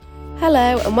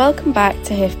Hello and welcome back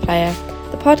to HIF Player,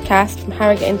 the podcast from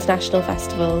Harrogate International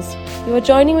Festivals. You are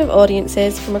joining with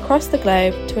audiences from across the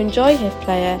globe to enjoy HIF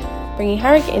Player, bringing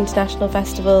Harrogate International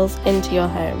Festivals into your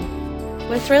home.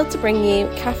 We're thrilled to bring you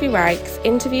Kathy Reichs,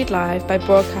 interviewed live by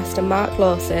broadcaster Mark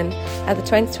Lawson at the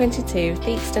 2022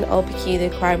 Theakston Old Peculiar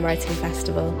Crime Writing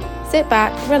Festival. Sit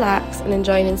back, relax and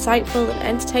enjoy an insightful and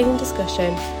entertaining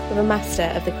discussion with a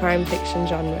master of the crime fiction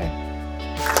genre.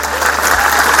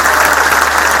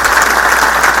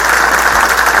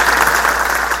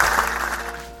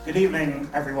 Good evening,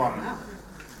 everyone. Wow.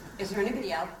 Is there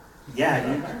anybody out?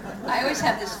 Yeah, I always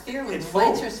have this fear when It's the full.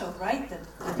 lights are so bright that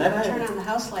No, you no. turn on the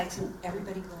house lights and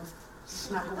everybody goes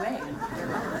snuck away.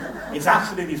 it's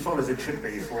absolutely full as it should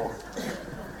be for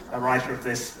a writer of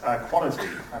this quality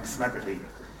and celebrity.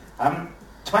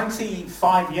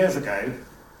 25 years ago,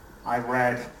 I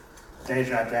read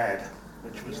Deja Dead,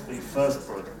 which was the first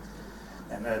book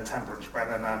in the Temperance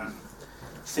Brennan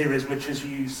series, which, as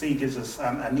you see, gives us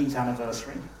a neat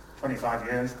anniversary, 25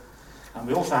 years. And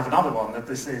we also have another one that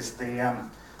this is the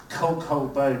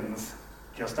Cold Bones,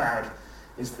 just out,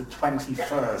 is the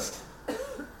 21st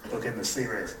book in the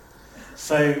series.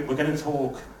 So we're going to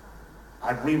talk,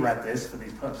 I've reread this for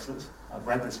these purposes, I've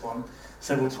read this one,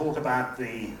 so we'll talk about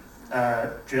the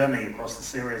journey across the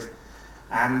series,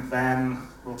 and then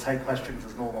we'll take questions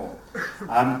as normal.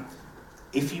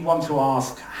 If you want to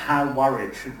ask how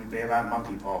worried should we be about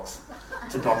monkeypox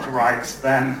to Dr. Reichs,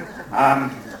 then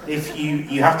if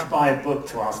you have to buy a book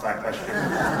to ask that question.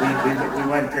 We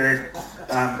won't do it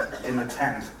in the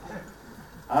tent.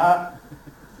 I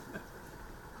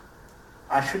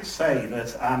should say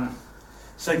that,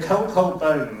 so Cold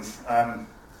Bones,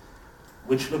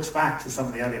 which looks back to some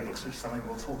of the earlier books, which is something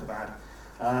we'll talk about,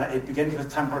 it begins with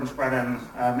Temperance Brennan.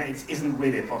 It isn't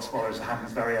really a plot spoiler, as it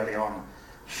happens very early on.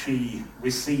 She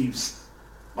receives,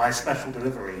 by special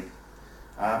delivery,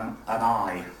 an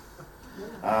eye,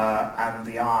 and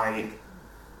the eye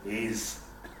is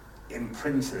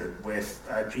imprinted with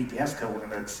GPS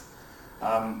coordinates,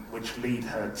 which lead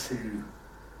her to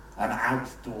an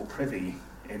outdoor privy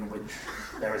in which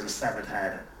there is a severed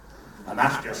head, and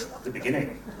that's just the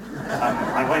beginning.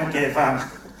 I won't give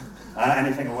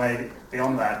anything away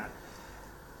beyond that.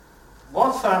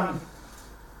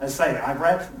 As I say, I've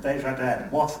read Deja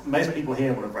Dead. What most people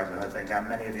here will have read it, I think, and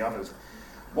many of the others.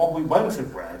 What we won't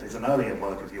have read is an earlier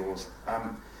work of yours,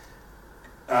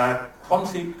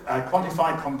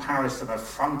 Quantified Comparison of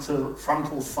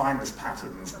Frontal Sinus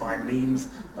Patterns by Means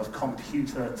of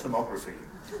Computer Tomography,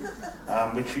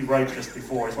 which you wrote just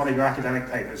before. It's one of your academic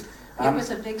papers. It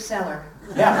was a big seller.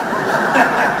 Yeah.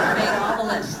 Made all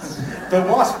the lists. But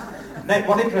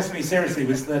what interested me seriously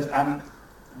was that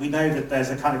we know that there's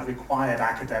a kind of required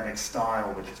academic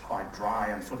style which is quite dry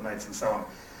and footnotes and so on.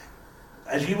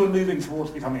 As you were moving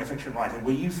towards becoming a fiction writer,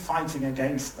 were you fighting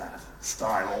against that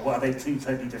style, or were they two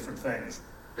totally different things?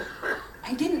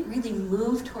 I didn't really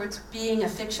move towards being a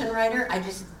fiction writer. I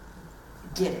just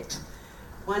did it.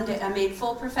 One day I made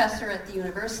full professor at the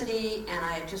university, and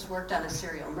I had just worked on a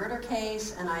serial murder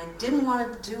case, and I didn't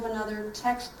want to do another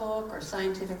textbook or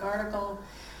scientific article.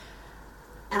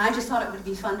 And I just thought it would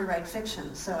be fun to write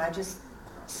fiction, so I just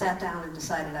sat down and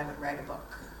decided I would write a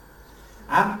book.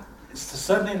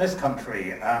 Certainly in this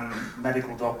country,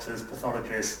 medical doctors,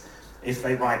 pathologists, if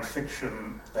they write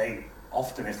fiction, they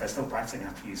often, if they're still practicing,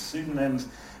 have to use pseudonyms.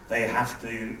 They have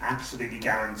to absolutely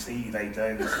guarantee they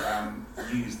don't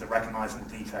use the recognizable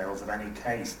details of any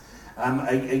case.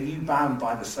 Are you bound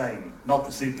by the same, not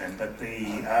the pseudonym, but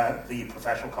the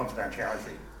professional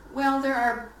confidentiality? Well, there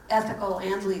are ethical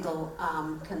and legal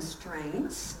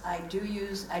constraints. I do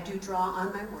draw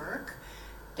on my work.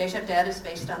 Deja Dead is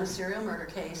based on a serial murder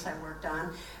case I worked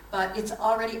on, but it's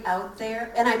already out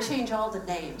there, and I change all the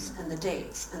names and the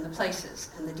dates and the places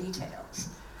and the details.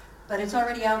 But it's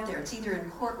already out there. It's either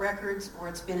in court records or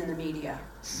it's been in the media,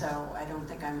 so I don't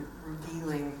think I'm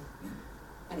revealing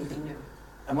anything new.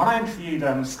 And when I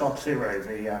interviewed Scott Turow,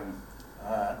 the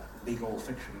legal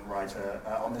fiction writer,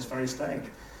 on this very stage,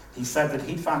 he said that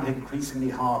he found it increasingly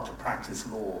hard to practice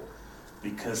law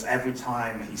because every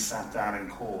time he sat down in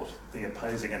court, the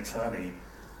opposing attorney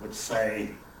would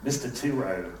say, "Mr.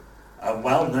 Turow, a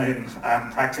well-known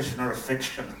practitioner of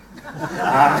fiction,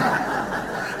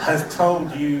 has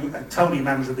told you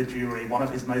members of the jury one of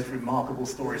his most remarkable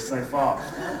stories so far,"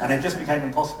 and it just became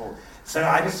impossible. So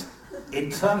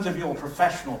in terms of your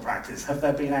professional practice, have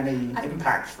there been any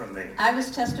impacts from the... I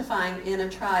was testifying in a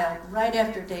trial right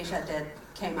after Deja Dead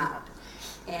came out,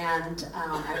 and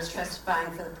I was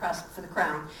testifying for the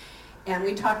Crown, and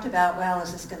we talked about, well,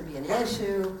 is this going to be an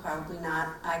issue? Probably not.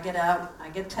 I get out, I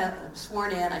get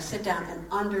sworn in, I sit down, and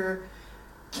under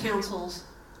counsel's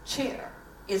chair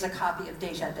is a copy of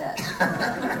Deja Dead.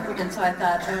 And so I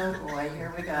thought, oh boy,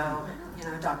 here we go. You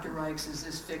know, Dr. Reichs, is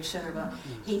this fiction?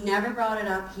 He never brought it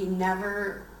up. He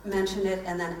never mentioned it.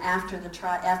 And then after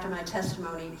my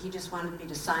testimony, he just wanted me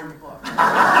to sign the book.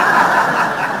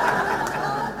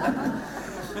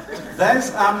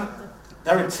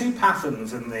 There are two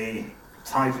patterns in the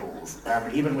titles,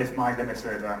 even with my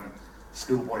limited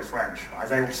schoolboy French. I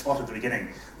very well spotted at the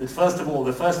beginning that first of all,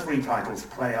 the first three titles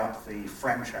play up the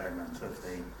French element of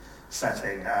the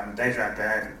setting. Déjà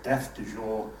Dead, Death du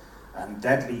Jour, and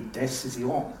Deadly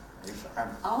Décision.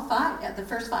 All five, yeah, the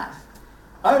first five.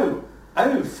 Fatal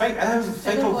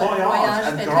Voyage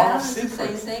and Grand Secret.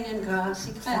 Secret. Same thing, and Grand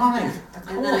Secret. Five,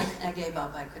 And then I gave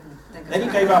up. I couldn't think of it. Then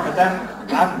you gave up, but then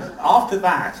after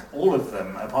that, all of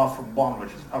them, apart from one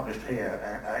which is published here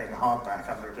in hardback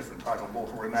under a different title,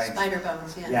 Mortal Remains. Spider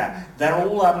Bones, yeah. Yeah,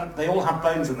 they all have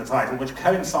bones in the title, which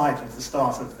coincides with the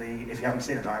start of the, if you haven't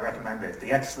seen it, I recommend it,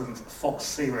 the excellent Fox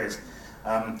series,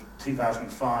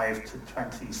 2005 to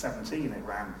 2017 it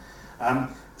ran.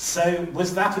 So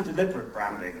was that a deliberate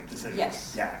branding decision?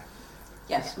 Yes. Yeah.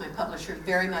 Yes, my publisher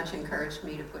very much encouraged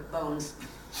me to put bones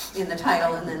in the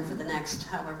title, and then for the next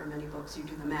however many books, you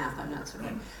do the math, I'm not so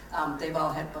good. They've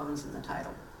all had bones in the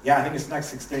title. Yeah, I think it's next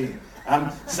 16.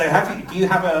 So do you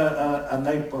have a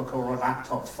notebook or a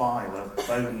laptop file of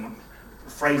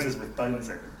phrases with bones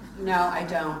in? No, I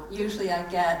don't. Usually I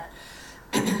get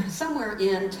somewhere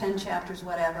in 10 chapters,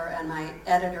 whatever, and my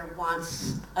editor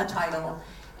wants a title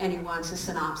and he wants a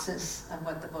synopsis of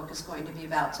what the book is going to be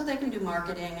about. So they can do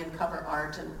marketing and cover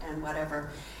art and whatever.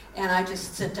 And I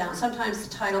just sit down. Sometimes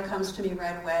the title comes to me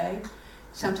right away.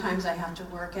 Sometimes I have to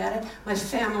work at it. My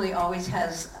family always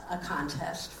has a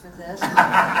contest for this.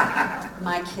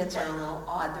 My kids are a little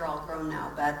odd. They're all grown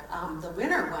now. But the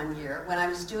winner one year, when I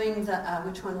was doing the,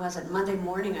 which one was it? Monday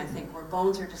morning, I think, where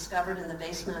bones are discovered in the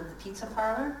basement of the pizza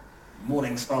parlor.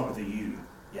 Morning spelled with a U.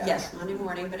 Yeah. Yes, Monday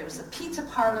morning. But it was the pizza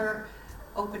parlor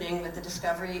opening with the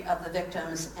discovery of the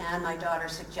victims, and my daughter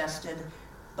suggested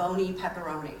bony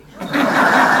pepperoni.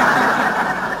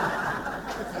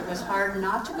 It was hard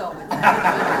not to go with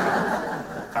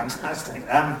that. Fantastic.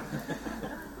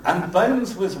 And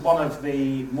Bones was one of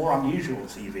the more unusual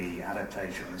TV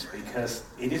adaptations because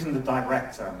it isn't a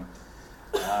direct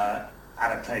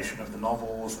adaptation of the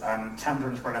novels.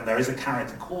 Temperance Brennan, there is a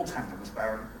character called Temperance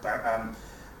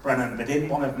Brennan, but in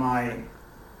one of my,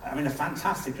 a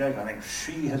fantastic joke, I think,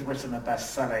 she has written a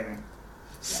best-selling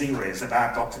series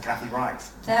about Dr. Kathy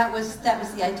Reichs. That was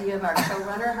the idea of our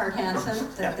showrunner, Hart Hansen,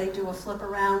 that they do a flip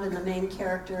around and the main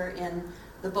character in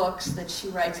the books that she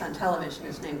writes on television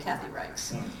is named Kathy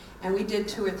Reichs. And we did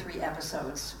 2 or 3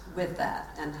 episodes with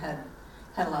that and had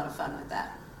a lot of fun with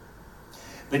that.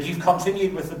 But you've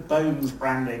continued with the Bones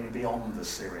branding beyond the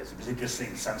series because it just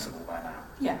seems sensible by now.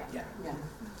 Yeah.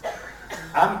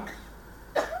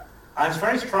 I was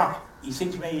very struck, you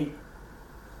seem to me,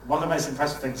 one of the most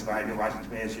impressive things about your writing to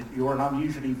me is you're an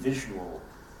unusually visual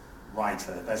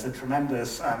writer. There's a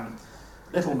tremendous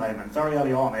little moment very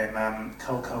early on in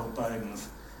Cold Cold Bones.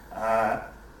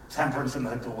 Temperance and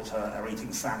her daughter are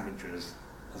eating sandwiches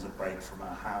as a break from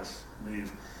a house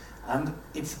move. And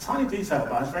it's a tiny detail,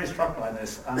 but I was very struck by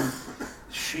this.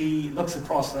 She looks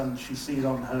across and she sees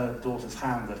on her daughter's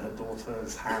hand that her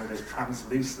daughter's hand is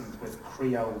translucent with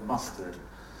Creole mustard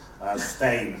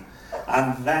stain.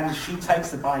 And then she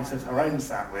takes a bite of her own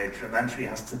sandwich and then she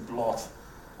has to blot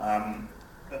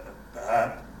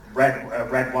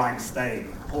red wine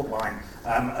stain, port wine,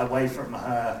 away from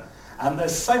her. And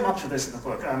there's so much of this in the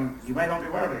book. You may not be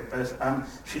aware of it, but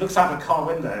she looks out a car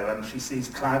window and she sees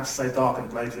clouds so dark and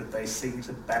bloated they seem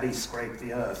to belly scrape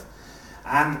the earth.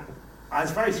 And I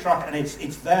was very struck, and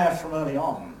it's there from early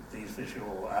on, these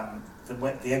visual,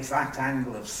 the exact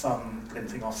angle of sun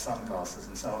glinting off sunglasses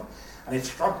and so on. And it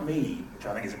struck me, which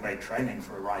I think is a great training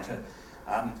for a writer,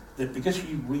 that because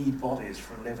you read bodies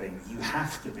for a living, you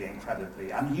have to be incredibly,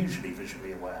 unusually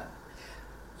visually aware.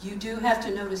 You do have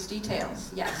to notice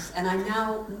details, yes. And I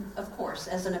now, of course,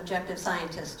 as an objective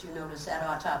scientist, you notice at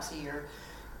autopsy or,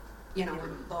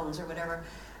 with bones or whatever.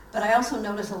 But I also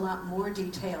notice a lot more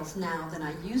details now than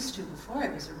I used to before I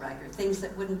was a writer. Things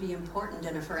that wouldn't be important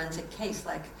in a forensic case,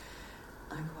 like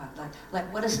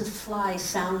what does a fly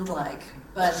sound like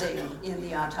buzzing in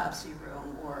the autopsy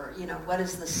room? Or, what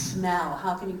is the smell?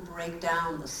 How can you break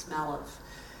down the smell of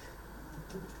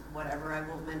whatever, I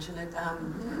won't mention it,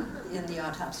 in the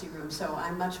autopsy room. So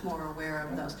I'm much more aware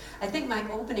of those. I think my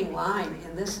opening line,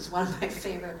 and this is one of my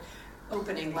favorite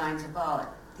opening lines of all,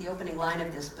 the opening line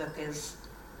of this book is,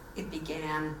 "It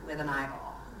began with an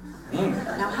eyeball."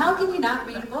 Now, how can you not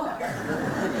read a book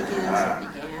that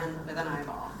begins, "It began with an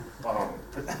eyeball"?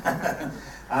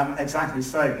 Exactly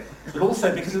so. But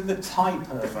also because of the type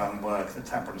of work that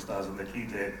Temperance does and that you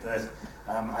did, that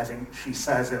I think she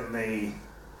says in the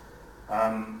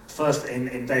first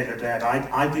in Deja Dead,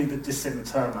 I do the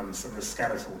disinterments and the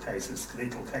skeletal cases.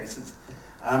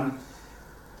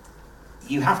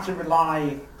 You have to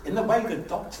rely, in the way that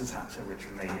doctors had to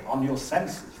originally, on your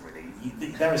senses, really.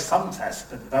 There are some tests,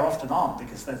 but there often aren't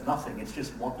because there's nothing. It's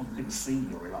just what you can see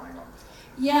you're relying on.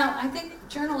 Yeah, I think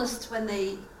journalists, when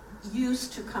they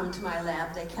used to come to my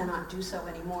lab, they cannot do so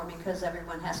anymore because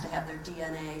everyone has to have their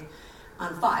DNA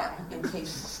on file in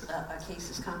case a case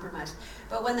is compromised.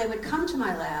 But when they would come to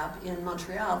my lab in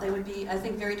Montreal, they would be, I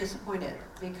think, very disappointed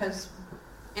because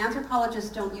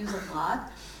anthropologists don't use a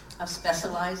lot of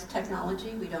specialized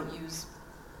technology. We don't use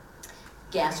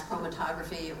gas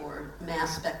chromatography or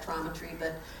mass spectrometry,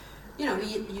 but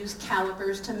we use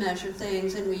calipers to measure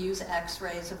things, and we use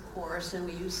X-rays, of course, and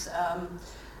we use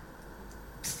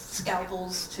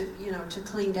scalpels to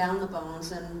clean down the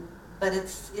bones. But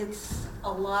it's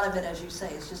a lot of it, as you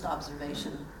say, is just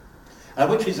observation.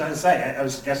 Which is, as I say, I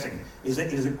was suggesting, is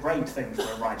a great thing for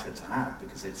a writer to have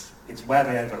because it's where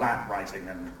they overlap writing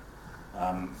and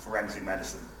forensic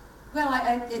medicine. Well,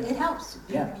 it helps.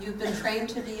 Yeah. You've been trained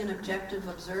to be an objective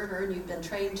observer, and you've been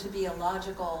trained to be a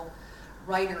logical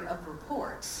writer of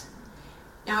reports.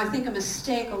 Now, I think a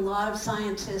mistake a lot of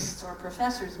scientists or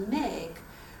professors make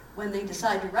when they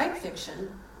decide to write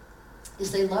fiction is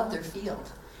they love their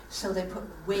field, so they put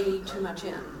way too much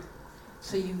in.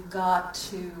 So you've got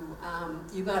to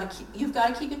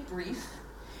keep it brief.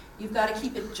 You've got to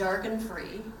keep it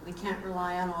jargon-free. We can't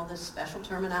rely on all this special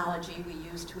terminology we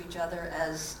use to each other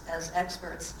as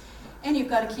experts. And you've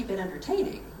got to keep it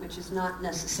entertaining, which is not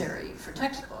necessary for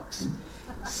textbooks.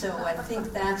 So I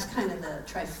think that's kind of the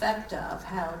trifecta of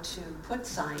how to put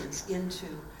science into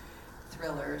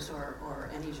thrillers or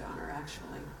any genre,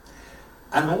 actually.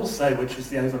 And also, which is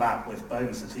the overlap with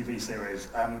Bones, the TV series,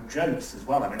 jokes as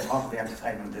well. I mean, part of the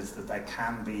entertainment is that there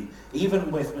can be,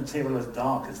 even with material as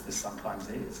dark as this sometimes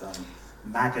is,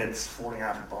 maggots falling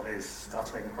out of bodies,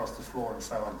 stuttering across the floor and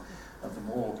so on, of the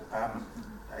morgue.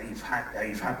 You've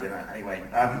had dinner anyway.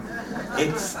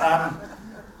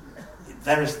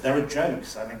 There are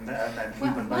jokes. I mean, and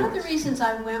human moments. One of the reasons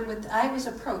I was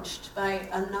approached by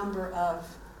a number of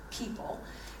people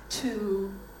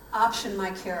to option my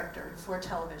character for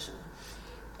television,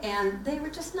 and they were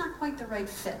just not quite the right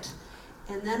fit.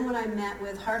 And then when I met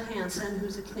with Hart Hansen,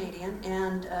 who's a Canadian,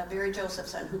 and Barry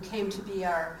Josephson, who came to be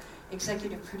our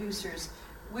executive producers,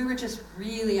 we were just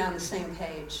really on the same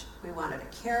page. We wanted a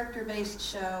character-based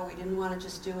show. We didn't want to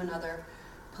just do another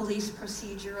police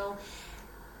procedural.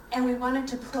 And we wanted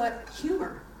to put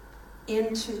humor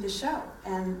into the show.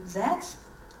 And that's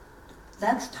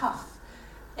tough.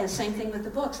 And same thing with the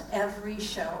books. Every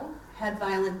show had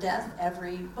violent death.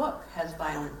 Every book has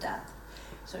violent death.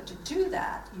 So to do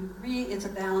that, it's a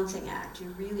balancing act.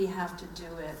 You really have to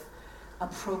do it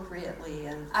appropriately.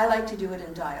 And I like to do it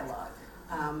in dialogue.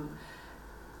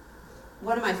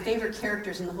 One of my favorite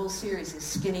characters in the whole series is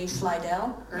Skinny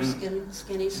Slidell, Erskine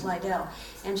Skinny Slidell.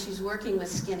 And she's working with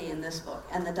Skinny in this book.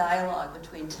 And the dialogue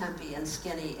between Tempe and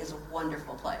Skinny is a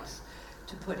wonderful place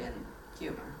to put in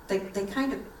humor. They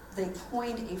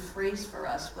coined a phrase for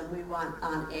us when we went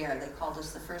on air. They called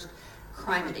us the first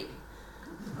crimedy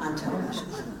on television.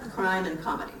 Crime and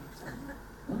comedy.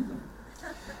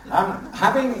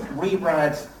 Having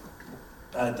reread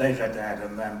Deja Dead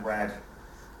and then read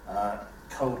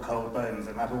Cold Bones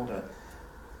in that order,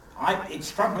 it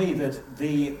struck me that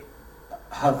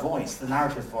her voice, the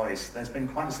narrative voice, there's been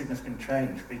quite a significant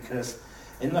change because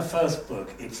in the first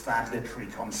book, it's that literary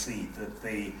conceit that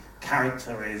the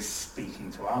character is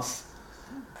speaking to us,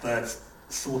 but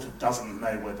sort of doesn't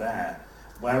know we're there.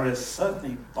 Whereas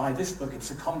certainly by this book, it's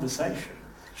a conversation.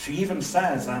 She even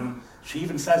says now,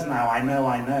 I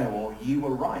know, or you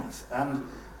were right. That's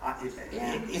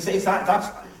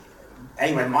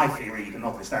anyway, my theory, you can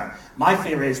knock this down. My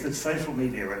theory is that social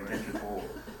media and digital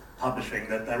publishing,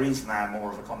 that there is now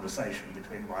more of a conversation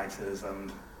between writers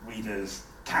and readers,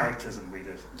 characters and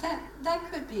readers. That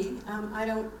could be. I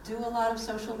don't do a lot of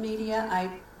social media. I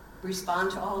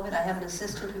respond to all of it. I have an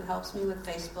assistant who helps me with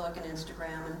Facebook and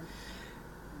Instagram and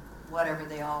whatever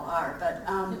they all are. But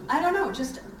I don't know,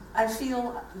 I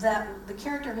feel that the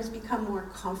character has become more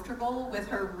comfortable with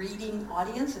her reading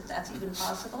audience, if that's even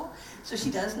possible. So she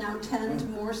does now tend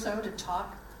more so to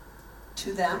talk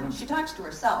to them. She talks to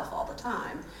herself all the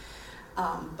time.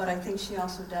 But I think she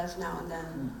also does now and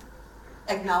then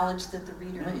acknowledge that the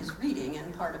reader is reading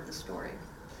and part of the story.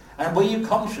 And were you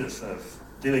conscious of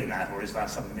doing that, or is that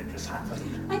something that just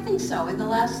happened? I think so.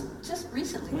 Just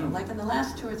recently, like in the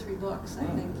last 2 or 3 books, I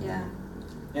think, yeah.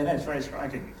 Yeah, no, it's very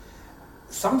striking.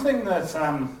 Something that, as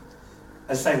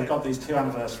I say, we've got these 2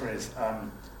 anniversaries,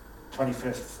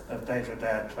 25th of Deja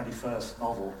Dead, 21st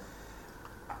novel.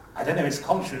 I don't know if it's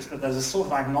conscious, but there's a sort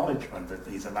of acknowledgement that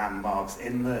these are landmarks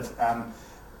in that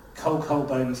Cold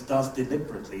Bones does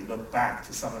deliberately look back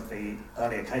to some of the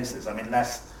earlier cases. I mean,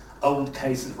 less old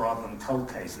cases rather than cold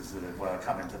cases, as it were,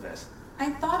 come into this.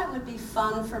 I thought it would be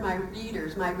fun for my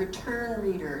readers, my return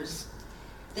readers.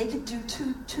 They could do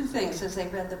two things as they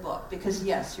read the book, because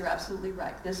yes, you're absolutely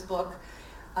right. This book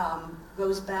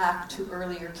goes back to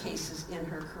earlier cases in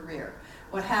her career.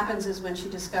 What happens is when she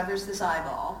discovers this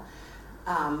eyeball,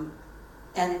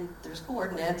 and there's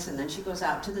coordinates, and then she goes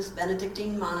out to this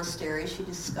Benedictine monastery, she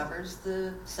discovers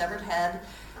the severed head,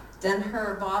 then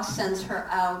her boss sends her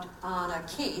out on a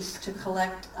case to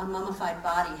collect a mummified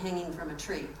body hanging from a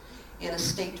tree in a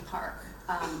state park.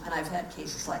 And I've had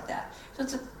cases like that. So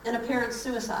it's an apparent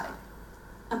suicide.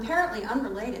 Apparently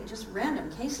unrelated, just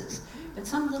random cases. But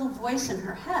some little voice in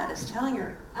her head is telling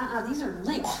her, these are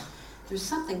linked. There's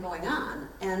something going on.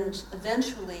 And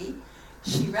eventually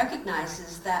she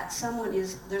recognizes that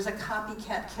there's a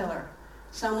copycat killer.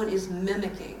 Someone is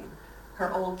mimicking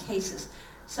her old cases.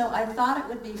 So I thought it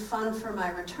would be fun for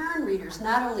my return readers,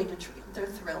 not only to treat their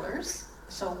thrillers.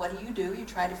 So what do? You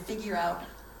try to figure out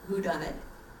who done it.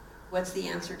 What's the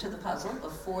answer to the puzzle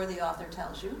before the author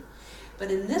tells you. But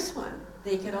in this one,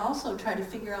 they could also try to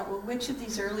figure out, well, which of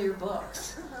these earlier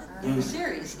books in the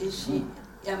series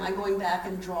am I going back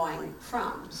and drawing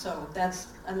from? So that's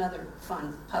another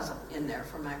fun puzzle in there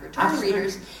for my return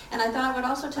readers. And I thought I would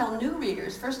also tell new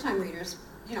readers, first-time readers,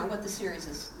 what the series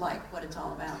is like, what it's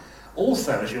all about.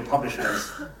 Also, as your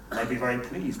publishers may be very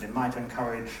pleased, it might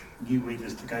encourage new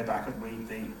readers to go back and read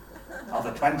the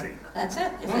other 20. That's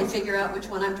it, if they figure out which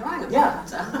one I'm drawing about. Yeah.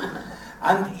 So.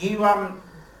 And you,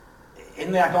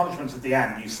 in the acknowledgements at the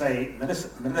end, you say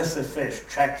Melissa Fish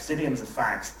checked zillions of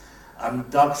facts and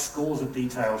dug scores of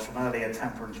details from earlier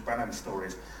Temperance Brennan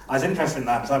stories. I was interested in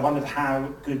that because I wondered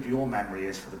how good your memory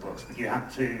is for the books, but you had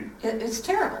to... It's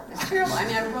terrible. It's terrible. I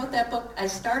mean, I wrote that book, I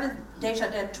started Deja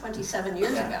Dead 27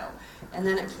 years ago, and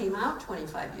then it came out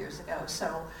 25 years ago,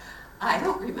 so I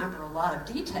don't remember a lot of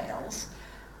details.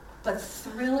 But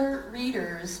thriller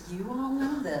readers, you all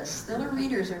know this, thriller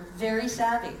readers are very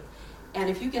savvy.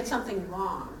 And if you get something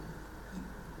wrong,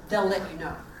 they'll let you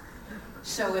know.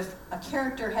 So if a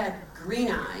character had green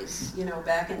eyes,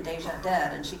 back in Deja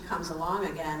Dead, and she comes along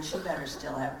again, she better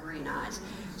still have green eyes.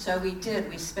 So we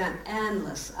spent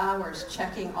endless hours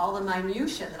checking all the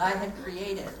minutiae that I had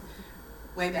created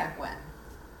way back when.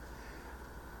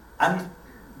 And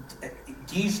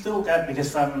do you still get,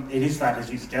 because it is that,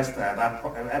 as you suggest there, that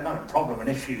problem, an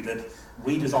issue that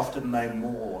readers often know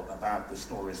more about the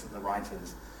stories than the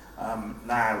writers.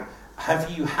 Now,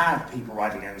 have you had people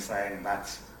writing in saying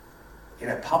that's,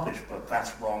 published book,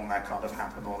 that's wrong, that can't have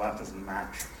happened, or that doesn't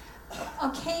match?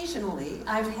 Occasionally.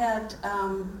 I've had,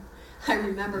 I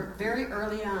remember very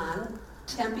early on,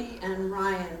 Tempe and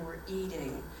Ryan were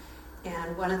eating,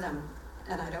 and one of them,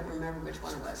 and I don't remember which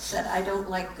one it was, said, I don't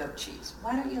like goat cheese.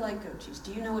 Why don't you like goat cheese?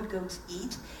 Do you know what goats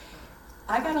eat?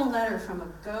 I got a letter from a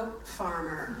goat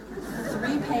farmer,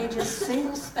 3 pages,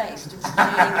 single-spaced,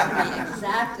 explaining to me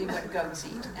exactly what goats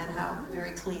eat and how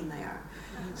very clean they are.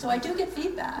 So I do get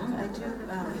feedback. I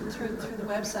do through the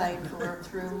website or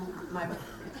through my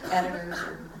editors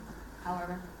or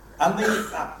however. And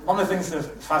one of the things that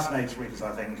fascinates readers,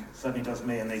 I think, certainly does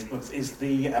me in these books, is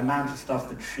the amount of stuff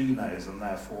that she knows and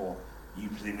therefore you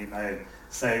presumably know.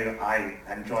 So I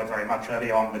enjoyed very much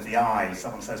early on with the eye.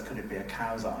 Someone says, could it be a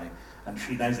cow's eye? And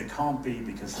she knows it can't be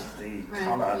because of the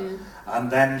colour. Yeah.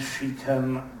 And then she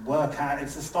can work out,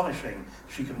 it's astonishing,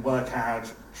 she can work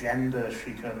out gender,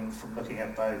 she can, from looking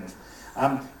at bones.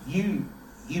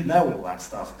 You know all that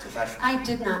stuff professionally. I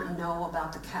did not know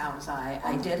about the cow's eye.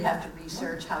 I did have to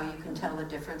research how you can tell the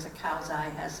difference. A cow's eye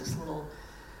has this little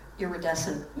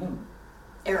iridescent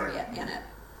area in it.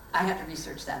 I had to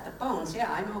research that. The bones,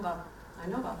 yeah, I know about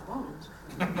the bones.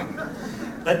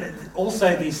 But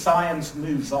also the science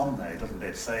moves on though, doesn't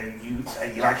it? So you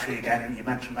actually, again, you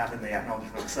mentioned that in the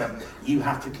acknowledgements, you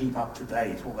have to keep up to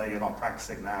date, although you're not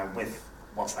practicing now, with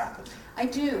what's happened. I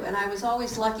do, and I was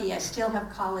always lucky. I still have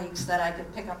colleagues that I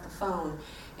could pick up the phone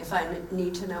if I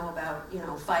need to know about,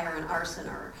 fire and arson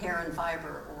or hair and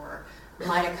fiber or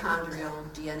mitochondrial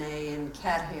DNA and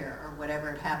cat hair or whatever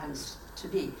it happens to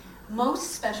be.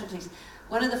 Most specialties.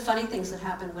 One of the funny things that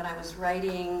happened when I was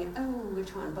writing,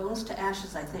 which one? Bones to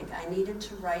Ashes, I think. I needed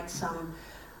to write some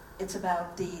it's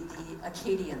about the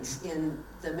Acadians in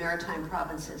the Maritime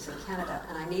provinces in Canada,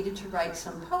 and I needed to write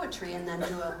some poetry and then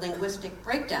do a linguistic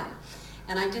breakdown.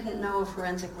 And I didn't know a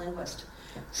forensic linguist.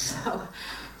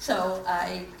 So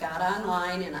I got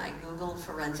online and I Googled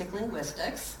forensic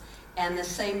linguistics, and the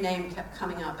same name kept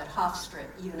coming up at Hofstra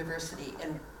University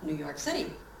in New York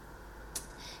City.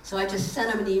 So I just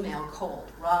sent him an email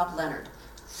cold, Rob Leonard,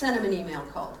 sent him an email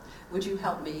cold. Would you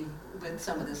help me with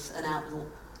some of this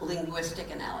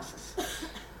linguistic analysis?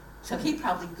 So he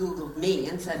probably Googled me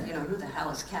and said, who the hell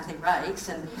is Kathy Reichs?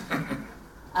 And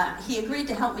he agreed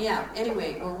to help me out.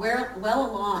 Anyway, we're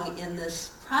well along in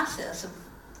this process of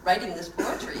writing this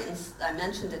poetry, and I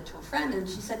mentioned it to a friend, and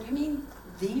she said, you mean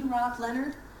the Rob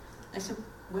Leonard? I said,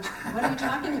 what are you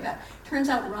talking about? Turns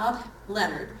out Rob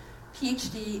Leonard,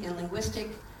 PhD in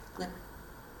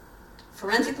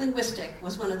forensic linguistic,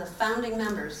 was one of the founding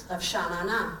members of Sha Na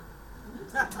Na.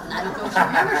 And I don't know if you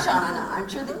remember Sha Na Na. I'm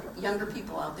sure the younger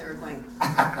people out there are going,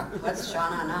 what's Sha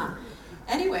Na Na?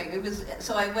 Anyway,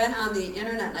 so I went on the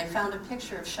internet and I found a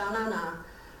picture of Sha Na Na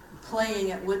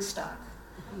playing at Woodstock.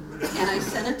 And I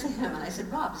sent it to him and I said,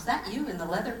 Rob, is that you in the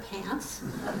leather pants?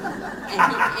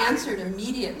 And he answered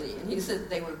immediately and he said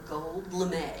they were gold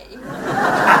lame. And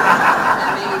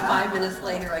maybe 5 minutes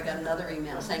later I got another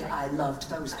email saying I loved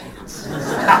those pants. So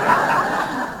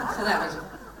that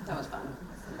was fun.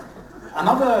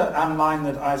 Another line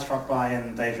that I was struck by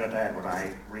in Déjà Dead when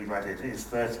I reread it is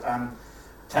that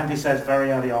Tempe says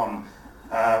very early on,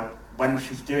 when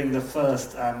she's doing the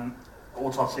first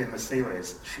autopsy in the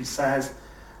series, she says,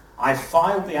 I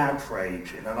filed the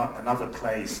outrage in another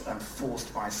place and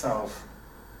forced myself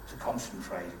to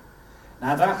concentrate.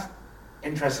 Now that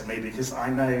interested me because I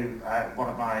know one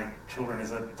of my children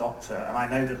is a doctor, and I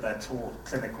know that they're taught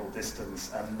clinical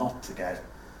distance and not to get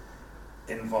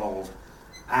involved.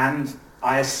 And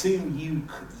I assume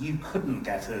you couldn't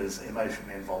get as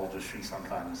emotionally involved as she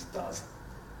sometimes does.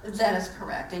 That is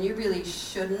correct, and you really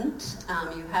shouldn't.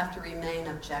 You have to remain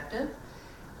objective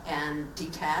and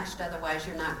detached, otherwise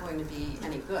you're not going to be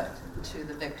any good to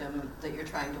the victim that you're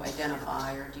trying to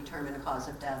identify or determine a cause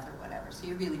of death or whatever. So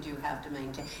you really do have to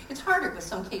maintain. It's harder with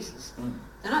some cases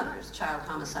than others. Child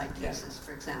homicide cases,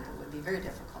 for example, would be very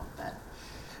difficult. But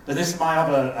this is my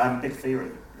other big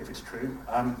theory, if it's true,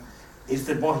 is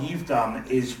that what you've done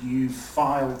is you've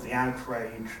filed the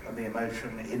outrage and the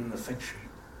emotion in the fiction.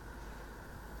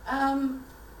 I'm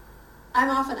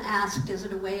often asked, is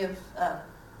it a way of,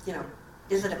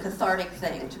 is it a cathartic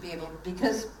thing to be able,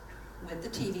 because with the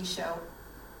TV show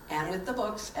and with the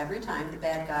books, every time the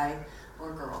bad guy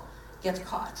or girl gets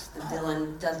caught, the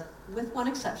villain does, with one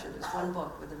exception, there's one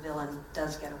book where the villain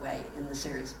does get away in the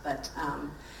series, but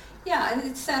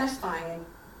it's satisfying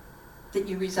that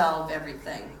you resolve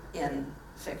everything in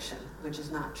fiction, which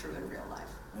is not true in real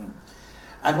life.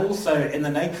 And also, in the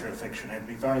nature of fiction, it would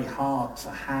be very hard to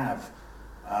have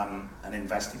an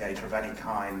investigator of any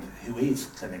kind who is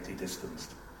clinically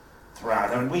distanced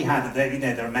throughout. I mean, we had,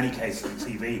 there are many cases on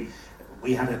TV.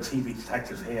 We had a TV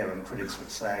detective here, and critics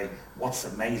would say, what's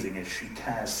amazing is she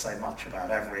cares so much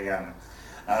about every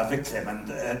victim. And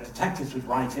detectives would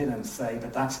write in and say,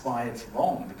 but that's why it's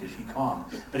wrong, because you can't.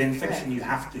 But in fiction, you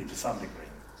have to some degree.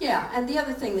 Yeah, and the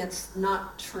other thing that's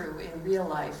not true in real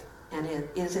life, and it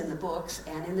is in the books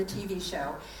and in the TV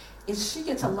show, is she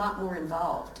gets a lot more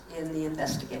involved in the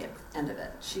investigative end of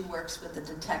it. She works with the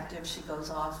detective. She goes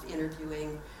off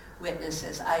interviewing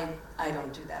witnesses. I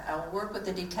don't do that. I'll work with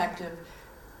the detective,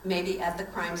 maybe at the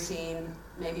crime scene,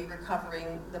 maybe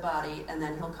recovering the body, and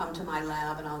then he'll come to my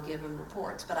lab and I'll give him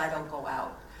reports. But I don't go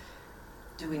out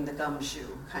doing the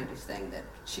gumshoe kind of thing that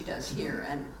she does here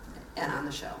and on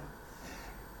the show.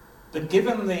 But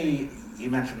given you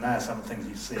mentioned there some of the things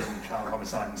you see in child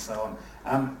homicide and so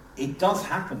on, it does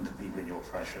happen to people in your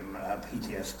profession,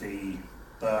 PTSD,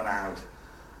 burnout,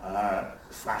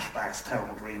 flashbacks,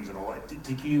 terrible dreams and all.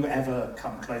 Did you ever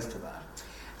come close to that?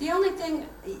 The only thing,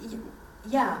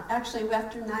 actually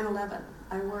after 9/11,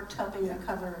 I worked helping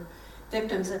recover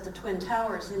victims at the Twin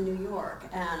Towers in New York,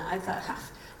 and I thought,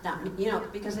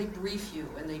 because they brief you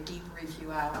and they debrief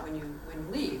you out when you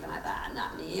leave, and I thought,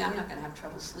 not me, I'm not going to have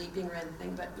trouble sleeping or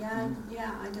anything, but I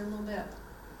did a little bit.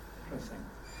 Interesting.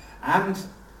 And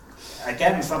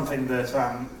again, something that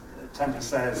Tempe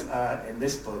says in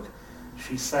this book,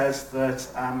 she says that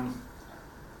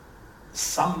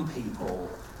some people,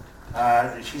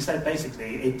 she said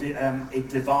basically it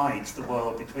divides the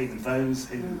world between those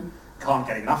who can't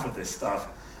get enough of this stuff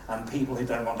and people who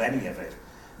don't want any of it.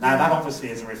 Now that obviously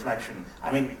is a reflection.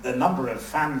 I mean, the number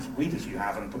of readers you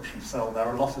have and books you've sold, there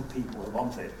are a lot of people who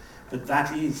want it. But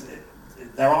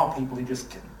there are people who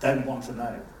just don't want to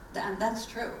know. That's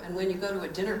true. And when you go to a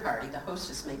dinner party, the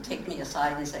hostess may take me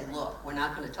aside and say, look, we're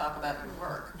not going to talk about your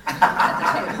work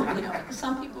at the table. You know,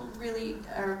 some people really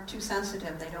are too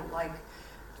sensitive. They don't like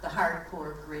the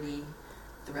hardcore, gritty,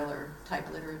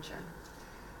 thriller-type literature.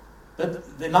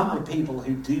 But the number of people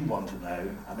who do want to know,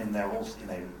 I mean, they're also, you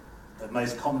know, the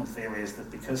most common theory is that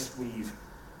because we've,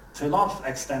 to a large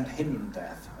extent, hidden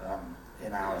death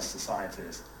in our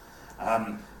societies,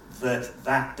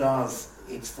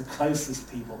 it's the closest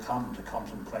people come to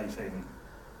contemplating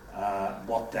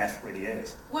what death really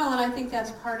is. Well, and I think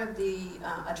that's part of the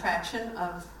attraction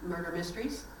of murder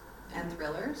mysteries and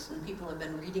thrillers, and people have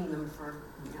been reading them for,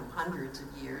 you know, hundreds of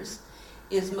years,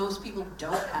 is most people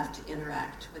don't have to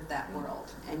interact with that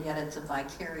world, and yet it's a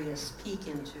vicarious peek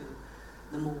into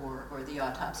the morgue or the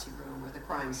autopsy room or the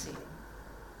crime scene.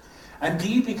 And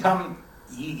do you become,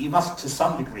 you must to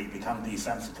some degree become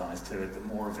desensitized to it the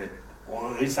more of it,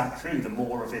 or is that true, the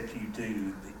more of it you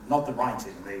do, not the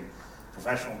writing, the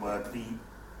professional work, the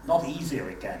not easier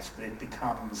it gets, but it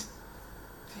becomes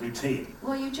routine?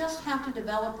 Well, you just have to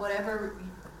develop whatever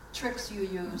tricks you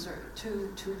use or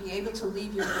to be able to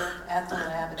leave your work at the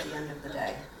lab at the end of the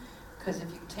day. Because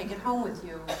if you take it home with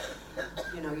you,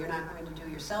 you know, you're not going to do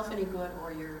yourself any good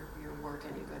or your work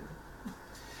any good.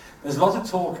 There's a lot of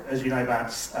talk, as you know, about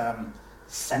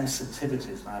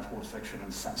sensitivities now towards fiction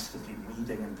and sensitively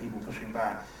reading and people pushing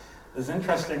back. There's an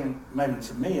interesting moment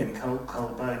to me in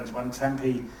Cold Bones when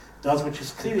Tempe does, which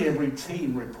is clearly a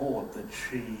routine report that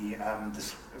she,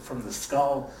 from the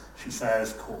skull, she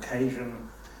says Caucasian,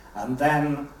 and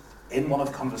then in one of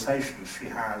the conversations she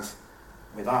has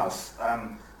with us,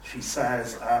 she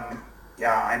says,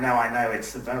 yeah, I know,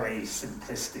 it's a very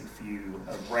simplistic view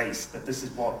of race, but this is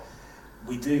what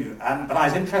we do. But I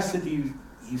was interested you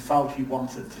felt you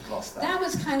wanted to gloss that. That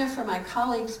was kind of for my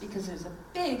colleagues because there's a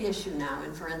big issue now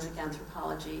in forensic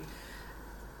anthropology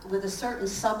with a certain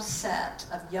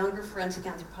subset of younger forensic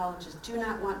anthropologists do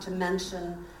not want to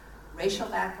mention racial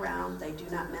background, they do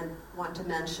not want to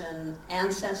mention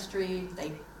ancestry,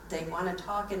 they want to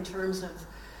talk in terms of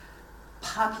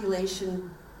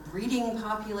population, breeding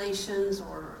populations,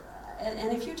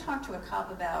 and if you talk to a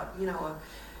cop about, you know, a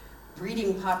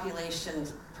breeding population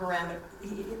parameter,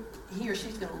 he or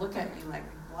she's going to look at you like,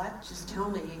 what? Just tell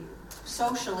me,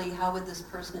 socially, how would this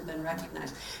person have been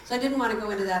recognized? So I didn't want to go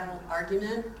into that whole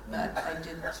argument, but I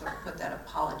did sort of put that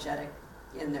apologetic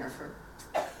in there for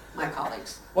my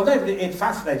colleagues. Well, no, it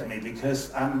fascinated me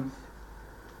because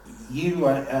you,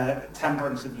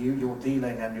 Temperance, and you're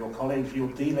dealing, and your colleagues,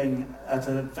 you're dealing at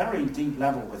a very deep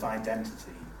level with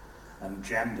identity and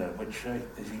gender, which, as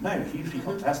you know, hugely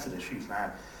contested issues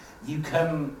now. You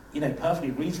can, you know,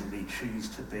 perfectly reasonably choose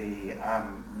to be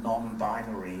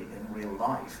non-binary in real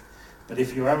life. But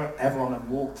if you're ever on a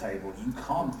morgue table, you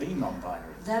can't be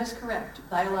non-binary. That is correct.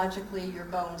 Biologically, your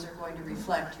bones are going to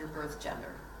reflect your birth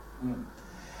gender.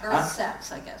 Birth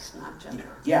sex, I guess, not gender.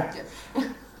 Yeah.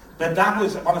 But that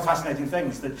was one of the fascinating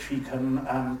things, that she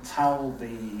can tell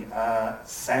the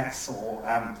sex or...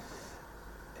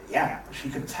 she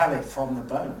can tell it from the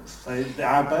bones. So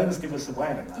our bones give us away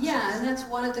in that sense. And that's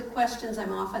one of the questions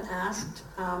I'm often asked.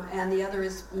 And the other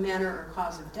is manner or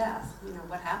cause of death. You know,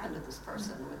 what happened to this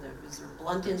person? Was there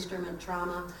blunt instrument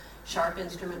trauma, sharp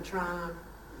instrument trauma?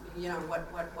 You know,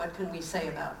 what can we say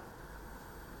about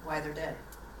why they're dead?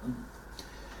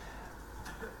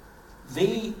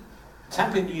 The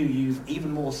Tempe, you've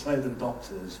even more so than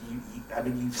doctors.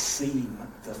 You've seen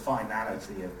the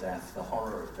finality of death, the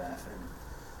horror of death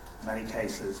in many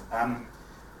cases.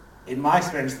 In my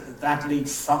experience, that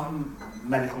leads some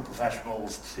medical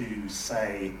professionals to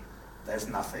say, "There's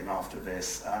nothing after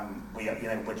this.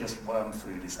 We're just worm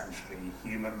food, essentially,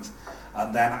 humans."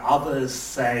 And then others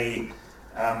say,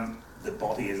 the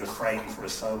body is a frame for a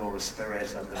soul or a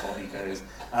spirit, and the body goes.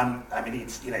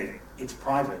 It's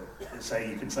private, so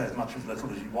you can say as much as little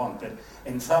as you want. But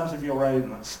in terms of your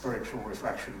own spiritual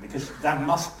reflection, because that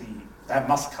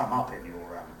must come up in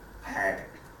your head.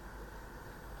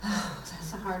 Oh,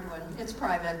 that's a hard one. It's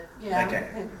private. Yeah.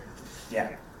 Okay.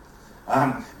 Yeah.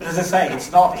 But as I say,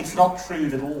 it's not true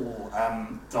that all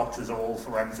doctors or all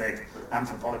forensic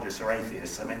anthropologists are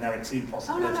atheists. I mean, there are two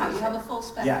possibilities. Oh, no. You have a full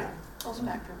spectrum. Yeah. Full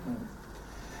spectrum.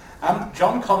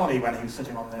 John Connolly, when he was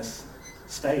sitting on this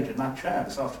stage in that chair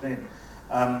this afternoon,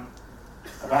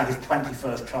 about his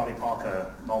 21st Charlie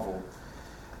Parker novel,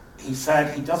 he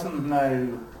said he doesn't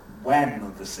know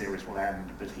when the series will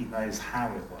end, but he knows how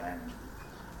it will end.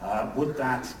 Would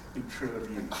that be true of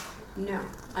you? No,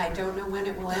 I don't know when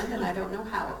it will end, and I don't know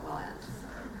how it will end.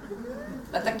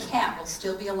 But the cat will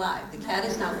still be alive. The cat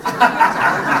is now 50 years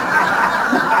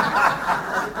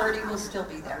old. The birdie will still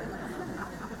be there.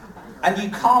 And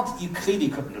you clearly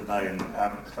couldn't have known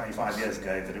 25 years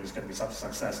ago that it was going to be such a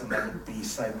success and there would be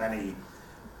so many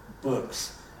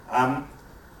books.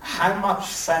 How much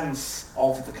sense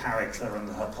of the character and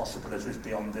her possibilities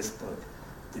beyond this book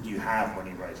did you have when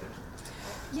you wrote it?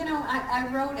 You know, I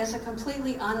wrote as a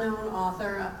completely unknown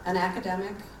author, an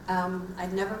academic.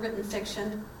 I'd never written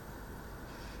fiction.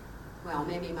 Well,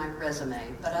 maybe my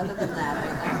resume, but other than that, I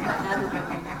hadn't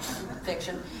written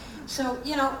fiction. So,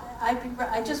 you know,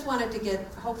 I just wanted to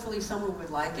hopefully someone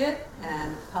would like it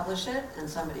and publish it, and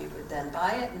somebody would then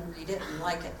buy it and read it and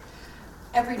like it.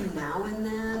 Every now and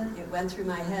then, it went through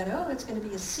my head, oh, it's going to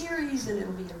be a series, and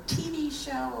it'll be a TV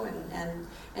show, and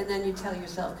then you tell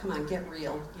yourself, come on, get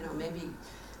real. You know,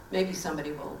 maybe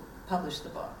somebody will publish the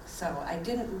book. So I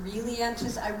didn't really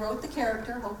I wrote the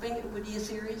character hoping it would be a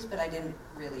series, but I didn't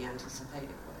really anticipate it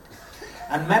would.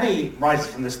 And many writers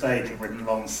from this stage who've written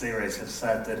long series have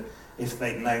said that if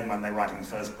they'd known when they were writing the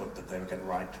first book that they were going to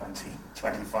write 20,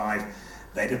 25,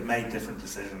 they'd have made different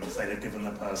decisions. They'd have given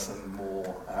the person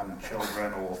more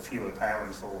children or fewer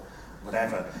parents or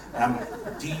whatever.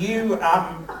 Do you...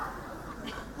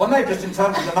 Well, no, just in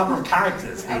terms of the number of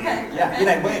characters here. Okay. Yeah, you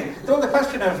know, the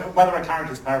question of whether a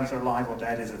character's parents are alive or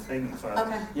dead is a thing for...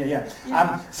 Okay.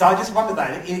 Yeah. So I just wondered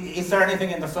that. Is there anything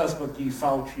in the first book you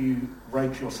felt you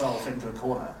wrote yourself into a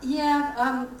corner?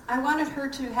 Yeah, I wanted her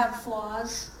to have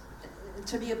flaws,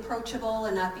 to be approachable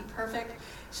and not be perfect.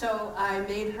 So I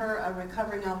made her a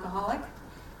recovering alcoholic,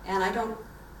 and I don't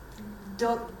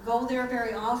go there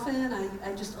very often.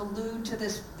 I just allude to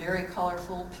this very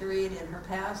colorful period in her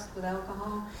past with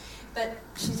alcohol. But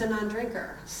she's a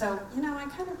non-drinker. So, you know, I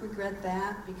kind of regret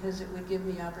that because it would give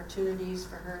me opportunities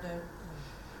for her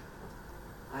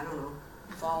to, I don't know,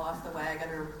 fall off the wagon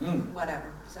or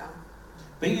whatever. So.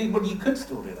 But you could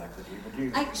still do that, could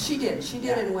you? She did. She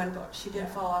did in one book. She did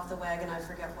fall off the wagon. I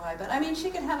forget why. But, I mean, she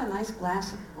could have a nice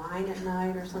glass of wine at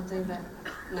night or something, but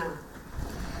no.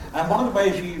 And one of the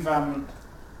ways you've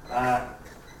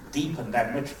deepened,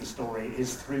 enriched the story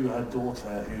is through her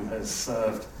daughter who has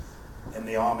served in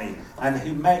the army and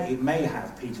who may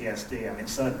have PTSD. I mean,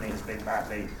 certainly has been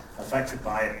badly affected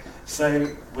by it. So,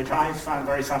 which I found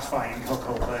very satisfying in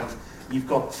Cold Bones, you've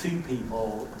got two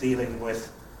people dealing with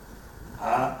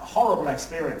horrible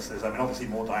experiences. I mean, obviously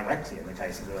more directly in the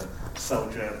case of a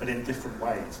soldier, but in different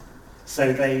ways.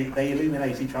 So they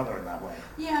illuminate each other in that way.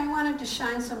 Yeah, I wanted to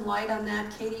shine some light on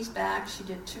that. Katie's back. She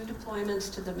did 2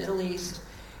 deployments to the Middle East.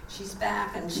 She's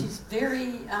back, and she's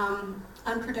very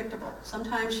unpredictable.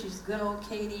 Sometimes she's good old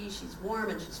Katie. She's warm,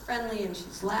 and she's friendly, and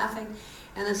she's laughing.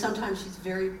 And then sometimes she's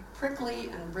very prickly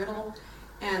and brittle.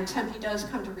 And Tempe does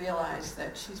come to realize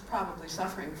that she's probably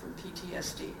suffering from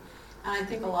PTSD. And I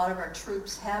think a lot of our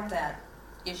troops have that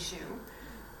issue.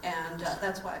 And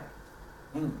that's why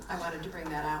I wanted to bring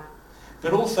that out.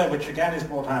 But also, which again is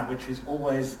brought out, which is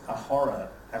always a horror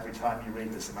every time you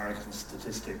read this American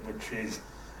statistic, which is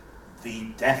the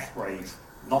death rate,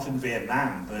 not in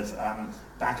Vietnam, but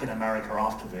back in America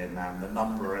after Vietnam, the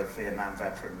number of Vietnam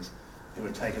veterans who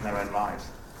have taken their own lives.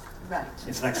 Right.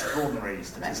 It's an extraordinary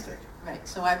statistic. Right.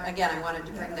 So I wanted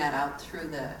to bring that out through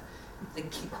the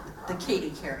Katie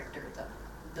character,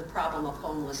 the problem of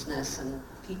homelessness and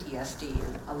PTSD,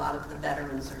 and a lot of the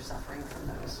veterans are suffering from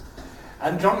those.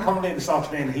 And John Connolly this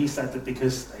afternoon, he said that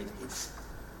because it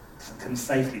can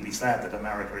safely be said that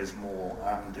America is more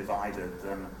divided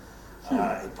than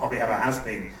it probably ever has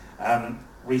been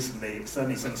recently,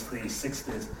 certainly since the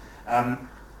 60s,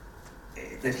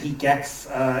 that he gets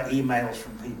emails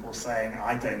from people saying,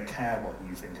 I don't care what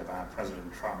you think about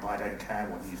President Trump, I don't care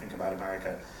what you think about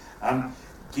America.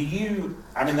 Do you,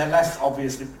 I mean, they're less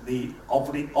obviously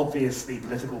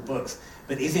political books,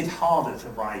 but is it harder to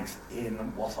write in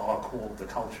what are called the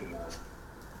culture wars?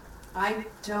 I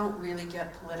don't really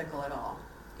get political at all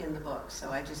in the book,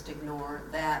 so I just ignore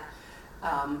that.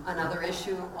 Another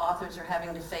issue authors are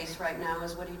having to face right now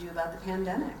is what do you do about the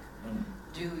pandemic?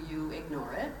 Do you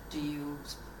ignore it? Do you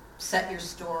set your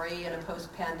story in a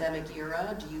post-pandemic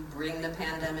era? Do you bring the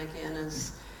pandemic in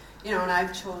as, you know, and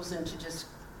I've chosen to just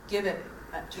give it,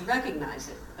 to recognize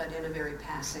it, but in a very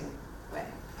passing way.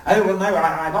 Oh, well, no,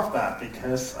 I love that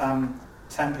because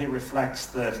Tempe reflects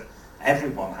that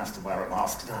everyone has to wear a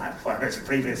mask now, whereas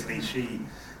previously she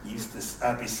used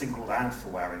to be singled out for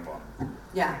wearing one.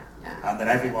 Yeah. And that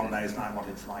everyone knows now what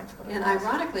it's like to put a And mask.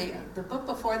 ironically, the book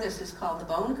before this is called The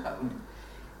Bone Code,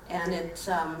 and it's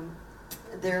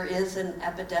there is an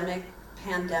epidemic,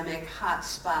 pandemic,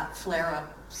 hotspot,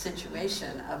 flare-up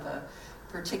situation of a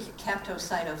particular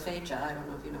captocytophagia. I don't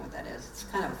know if you know what that is. It's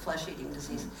kind of a flesh-eating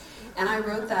disease. And I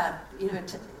wrote that, you know,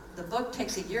 the book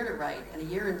takes a year to write and a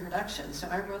year in production, so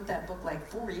I wrote that book like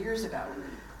 4 years ago.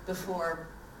 before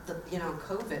the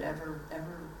COVID ever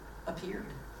appeared.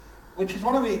 Which is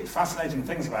one of the fascinating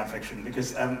things about fiction,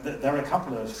 because there are a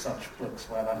couple of such books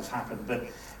where that has happened, but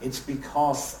it's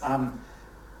because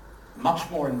much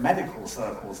more in medical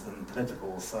circles than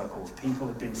political circles, people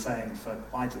have been saying for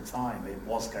quite a time it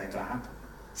was going to happen,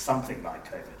 something like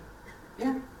COVID.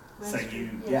 Yeah. So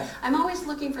I'm always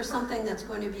looking for something that's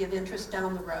going to be of interest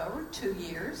down the road, 2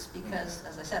 years, because,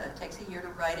 as I said, it takes a year to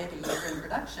write it, a year in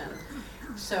production.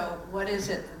 So what is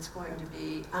it that's going to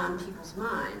be on people's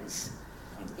minds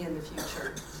in the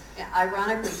future?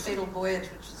 Ironically, Fatal Voyage,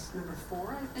 which is number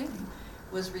 4, I think,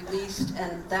 was released,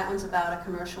 and that one's about a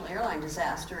commercial airline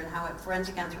disaster and how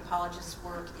forensic anthropologists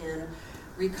work in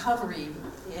recovery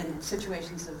in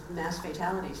situations of mass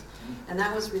fatalities. And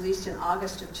that was released in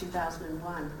August of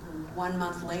 2001. And 1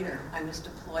 month later, I was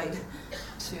deployed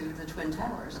to the Twin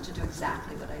Towers to do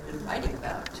exactly what I'd been writing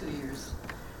about 2 years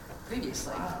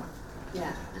previously. Wow.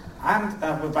 Yeah.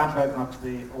 And we're about to open up to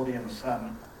the audience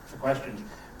for questions.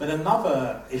 But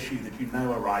another issue that you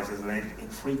know arises, and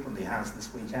it frequently has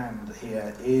this weekend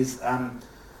here, is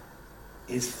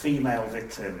female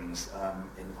victims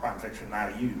in crime fiction. Now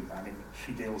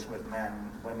she deals with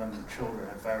men, women, children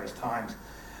at various times.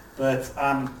 But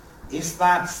is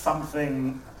that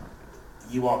something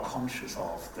you are conscious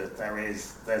of, that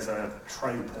there's a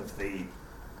trope of the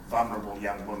vulnerable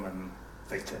young woman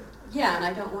victim? Yeah, and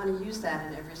I don't want to use that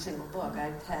in every single book.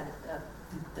 I've had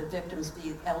the victims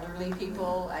be elderly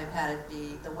people. I've had it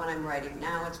be, the one I'm writing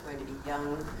now, it's going to be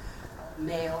young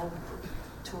male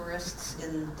tourists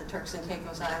in the Turks and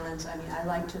Caicos Islands. I mean, I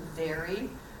like to vary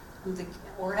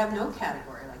or have no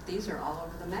category. Like, these are all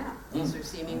over the map. These are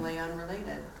seemingly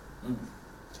unrelated.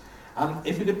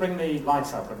 If you could bring the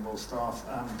lights up and we'll start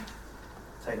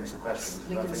taking some questions.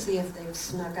 We can see if they've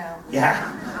snuck out.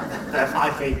 Yeah, there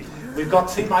might be. We've got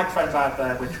 2 microphones out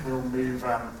there which will move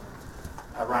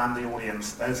around the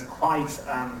audience. There's quite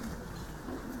a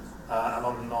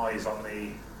lot of noise on the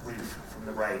roof from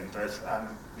the rain, but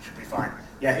we should be fine.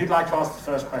 Yeah, who'd like to ask the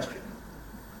first question?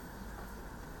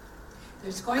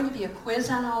 There's going to be a quiz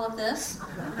on all of this. So,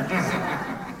 if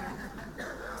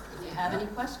you have any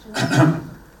questions?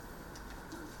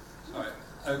 Sorry,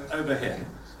 over here.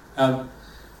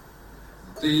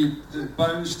 The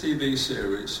Bones TV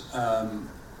series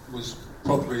was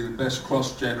probably the best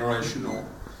cross-generational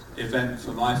event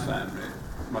for my family,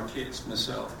 my kids,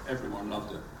 myself. Everyone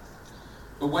loved it.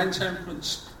 But when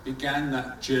Temperance began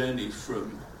that journey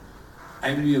from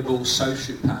amiable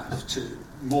sociopath to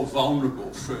more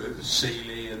vulnerable through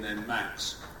Celie and then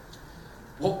Max,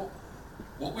 what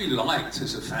we liked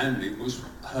as a family was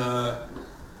her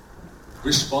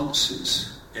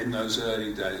responses in those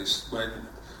early days when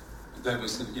there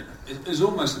was, it was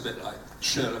almost a bit like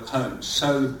Sherlock Holmes,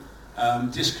 so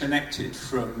disconnected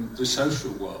from the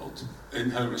social world in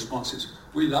her responses.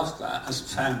 We loved that as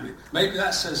a family. Maybe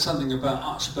that says something about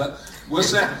us, but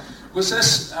was there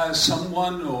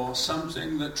someone or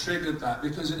something that triggered that?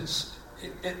 Because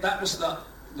that was the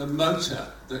motor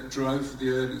that drove the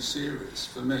early series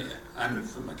for me and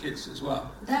for my kids as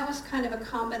well. That was kind of a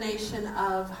combination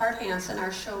of Hart Hansen,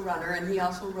 our showrunner, and he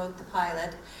also wrote the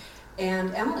pilot,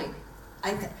 and Emily.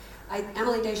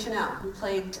 Emily Deschanel, who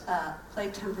played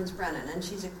Temperance Brennan, and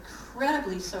she's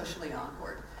incredibly socially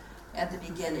awkward at the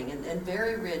beginning, and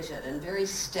very rigid and very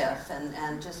stiff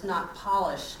and just not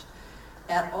polished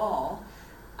at all.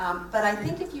 But I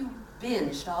think if you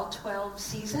binged all 12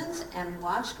 seasons and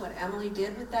watched what Emily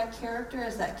did with that character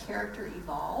as that character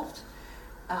evolved,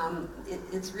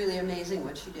 it's really amazing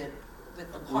what she did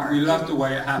with the part. We loved the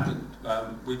way it happened.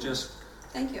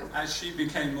 Thank you. As she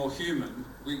became more human,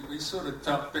 we sort of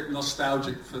felt a bit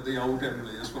nostalgic for the old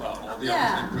Emily as well, or the old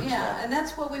Temperance. Yeah, and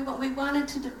that's what we wanted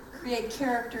to create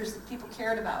characters that people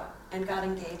cared about and got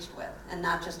engaged with, and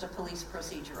not just a police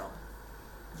procedural.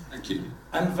 Thank you.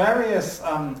 And various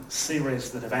series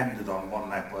that have ended on one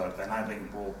network, they're now being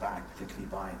brought back, particularly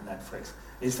by Netflix.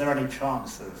 Is there any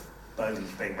chance of Bones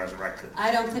being resurrected?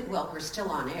 I don't think, well, we're still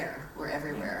on air. We're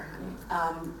everywhere.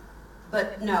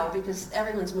 But no, because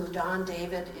everyone's moved on.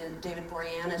 David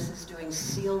Boreanaz is doing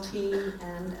SEAL Team,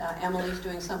 and Emily's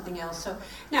doing something else. So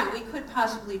now we could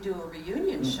possibly do a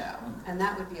reunion show, and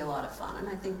that would be a lot of fun. And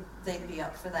I think they'd be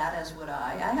up for that, as would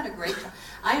I. I had a great time.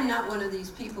 I am not one of these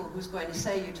people who's going to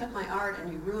say, you took my art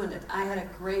and you ruined it. I had a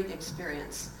great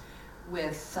experience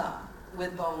with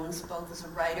Bones, both as a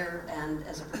writer and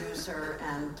as a producer,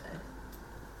 and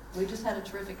we just had a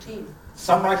terrific team.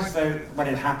 Some writers, though, when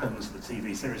it happens, the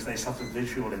TV series, they suffer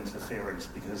visual interference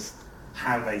because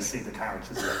how they see the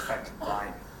characters are affected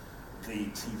by the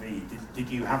TV. Did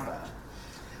you have that?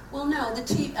 Well, no,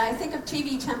 I think of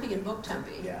TV Tempe and Book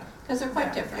Tempe, because they're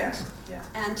quite different. Yeah.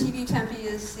 And TV Tempe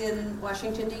is in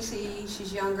Washington, D.C.,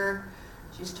 she's younger,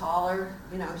 she's taller,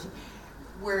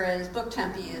 whereas Book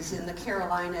Tempe is in the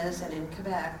Carolinas and in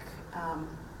Quebec.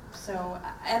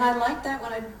 And I like that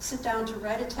when I sit down to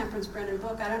write a Temperance Brennan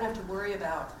book, I don't have to worry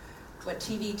about what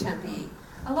TV Tempe.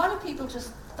 A lot of people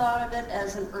just thought of it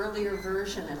as an earlier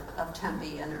version of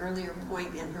Tempe, an earlier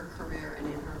point in her career and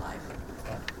in her life.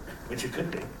 Which it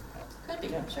could be. Could be,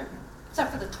 sure.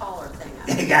 Except for the taller thing.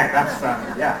 Yeah, that's,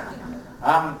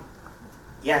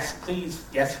 yes, please,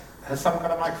 yes. Has someone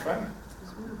got a microphone?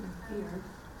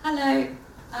 Hello.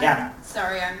 Yeah.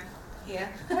 Sorry, I'm here.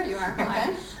 There you are.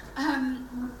 Okay.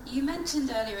 You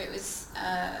mentioned earlier it was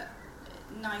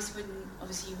nice when,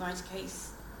 obviously, you write a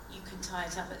case, you can tie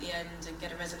it up at the end and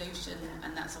get a resolution,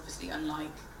 and that's obviously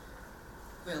unlike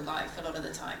real life a lot of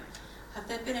the time. Have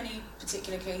there been any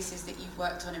particular cases that you've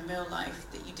worked on in real life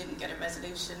that you didn't get a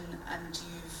resolution and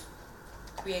you've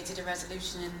created a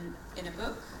resolution in a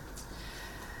book?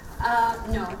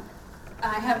 No.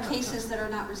 I have cases that are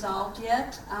not resolved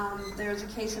yet. There's a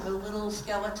case of a little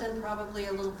skeleton, probably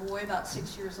a little boy about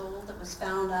 6 years old, that was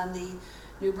found on the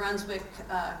New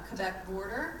Brunswick-Quebec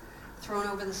border, thrown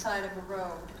over the side of a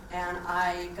road. And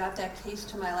I got that case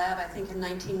to my lab, I think, in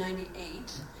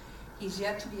 1998. He's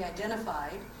yet to be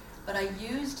identified. But I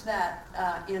used that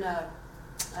in a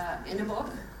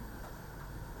book.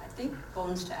 I think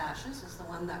Bones to Ashes is the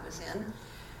one that was in.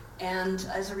 And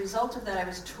as a result of that, I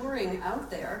was touring out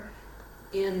there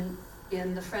in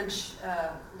the French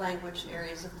language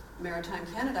areas of maritime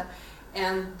Canada,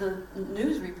 and the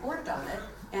news reported on it,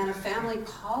 and a family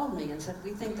called me and said, we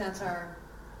think that's our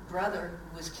brother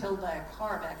who was killed by a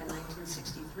car back in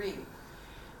 1963.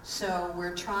 So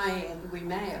we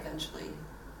may eventually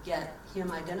get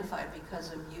him identified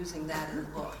because of using that in the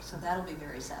book. So that'll be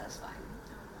very satisfying.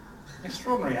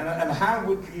 Extraordinary. And how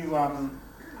would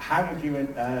you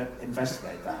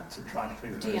investigate that to try to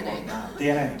prove it? DNA,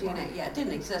 yeah, it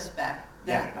didn't exist back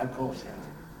then. Yeah, of course, yeah.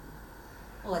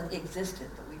 Well, it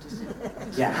existed, but we just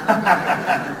didn't.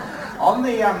 Yeah. On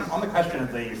the question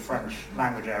of the French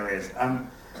language areas,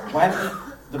 when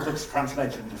the book's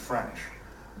translated into French,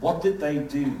 what did they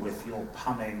do with your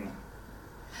punning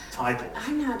titles?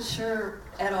 I'm not sure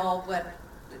at all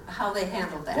how they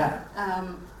handled that.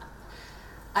 Yeah.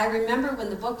 I remember when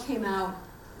the book came out,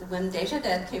 when Déjà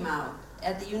Dead came out,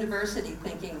 at the university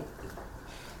thinking,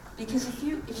 because if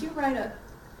you write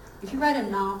a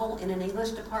novel in an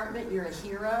English department, you're a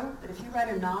hero, but if you write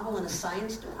a novel in a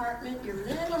science department, you're a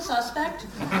little suspect.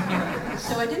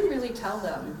 So I didn't really tell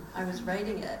them I was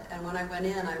writing it. And when I went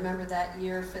in, I remember that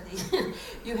year for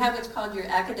you have what's called your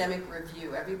academic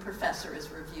review. Every professor is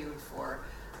reviewed for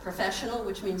professional,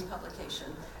 which means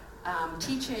publication,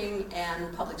 teaching,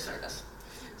 and public service.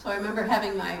 So I remember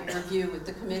having my review with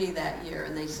the committee that year,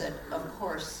 and they said, of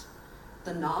course,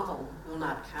 the novel will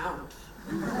not count.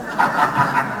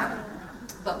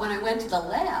 But when I went to the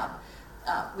lab,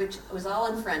 which was all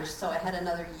in French, so I had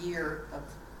another year of,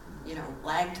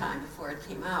 lag time before it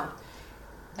came out,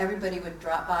 everybody would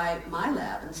drop by my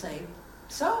lab and say,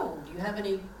 so, do you have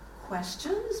any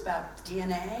questions about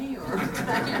DNA?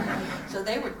 So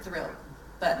they were thrilled.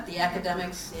 But the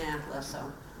academics, less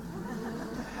so.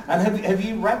 And have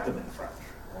you read them in French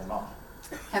or not?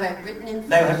 Have I written in French?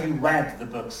 No, have you read the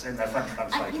books in their French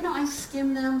translation? I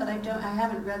skim them, but I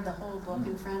haven't read the whole book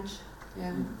in French.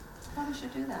 Yeah. Probably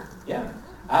should do that. Yeah.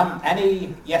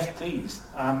 Yes, please.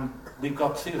 We've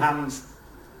got two hands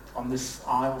on this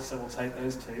aisle, so we'll take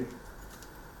those two.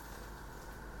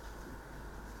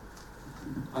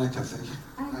 Hi, Kathy.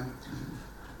 Hi.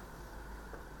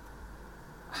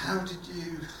 How did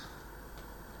you,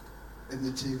 in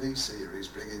the TV series,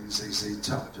 bring in ZZ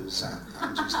Top as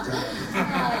Angie's dad?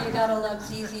 Oh, you gotta love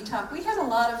ZZ Top. We had a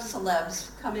lot of celebs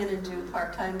come in and do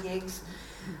part-time gigs.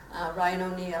 Ryan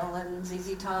O'Neal and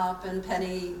ZZ Top and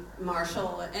Penny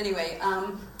Marshall. Anyway,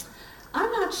 I'm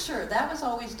not sure. That was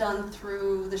always done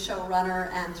through the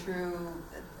showrunner and through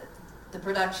the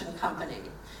production company.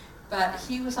 But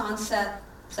he was on set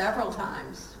several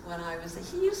times when I was there.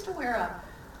 He used to wear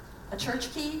a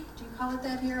church key, do you call it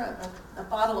that here? A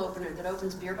bottle opener that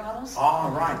opens beer bottles.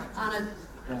 Oh, right. On a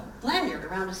lanyard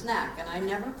around his neck. And I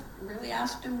never really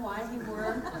asked him why he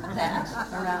wore that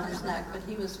around his neck, but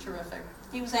he was terrific.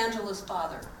 He was Angela's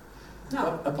father.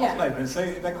 No, a bottle opener, so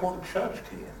they're called a church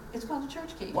key. It's called a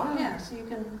church key. Wow. Yeah, so you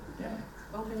can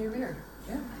open your beer.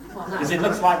 Yeah. Well, Because it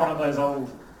looks like one of those old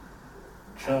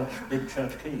big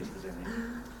church keys, presumably.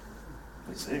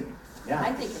 We see. Yeah.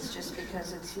 I think it's just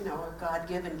because it's, a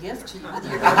God-given gift to you with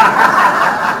your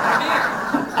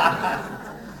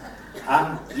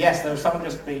Yes, there was someone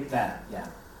just beat there. Yeah.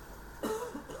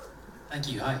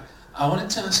 Thank you. Hi. I wanted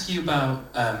to ask you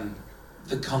about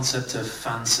the concept of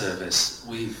fan service.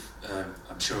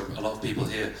 I'm sure a lot of people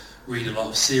here read a lot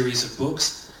of series of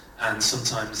books, and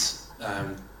sometimes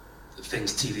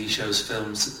things, TV shows,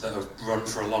 films that have run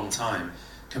for a long time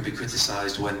can be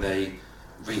criticised when they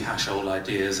rehash old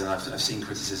ideas, and I've seen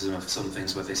criticism of some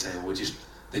things where they say, well,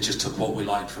 they just took what we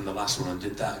liked from the last one and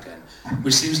did that again,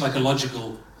 which seems like a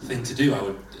logical thing to do, I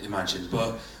would imagine.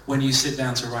 But when you sit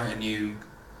down to write a new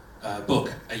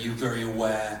book, are you very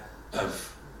aware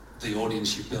of the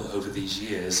audience you've built over these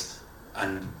years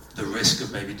and the risk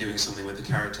of maybe doing something with the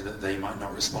character that they might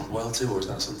not respond well to, or is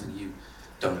that something you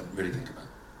don't really think about?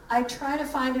 I try to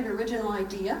find an original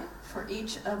idea for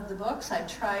each of the books. I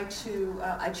try to,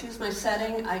 I choose my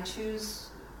setting, I choose,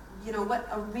 what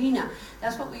arena.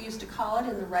 That's what we used to call it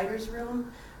in the writer's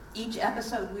room. Each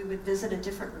episode we would visit a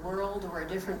different world or a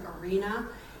different arena.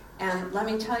 And let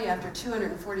me tell you, after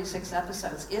 246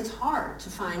 episodes, it's hard to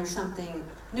find something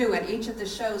new. And each of the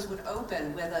shows would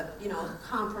open with a,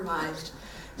 compromised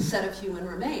set of human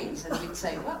remains. And we'd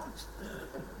say, well,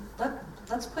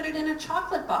 let's put it in a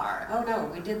chocolate bar. Oh no,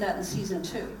 we did that in season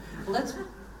 2. Let's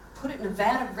put it in a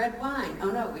vat of red wine. Oh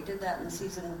no, we did that in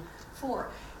season 4.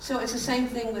 So it's the same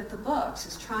thing with the books,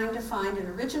 is trying to find an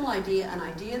original idea, an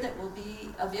idea that will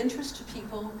be of interest to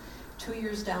people 2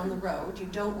 years down the road. You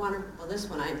don't want to, well, this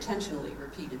one I intentionally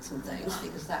repeated some things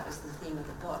because that was the theme of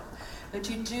the book. But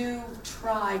you do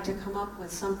try to come up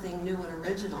with something new and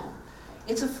original.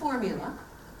 It's a formula.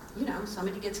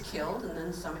 Somebody gets killed and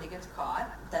then somebody gets caught.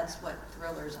 That's what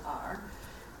thrillers are.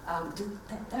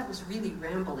 That was really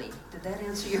rambly. Did that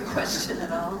answer your question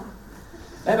at all?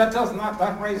 No, that doesn't.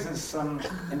 That raises some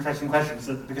interesting questions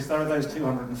because there are those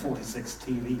 246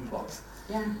 TV plots.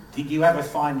 Yeah. Did you ever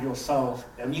find yourself,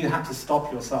 and you had to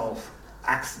stop yourself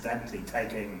accidentally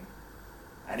taking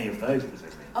any of those,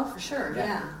 presumably? Oh, for sure,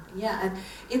 yeah. And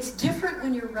it's different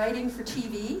when you're writing for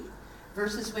TV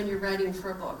versus when you're writing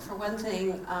for a book. For one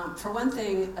thing, a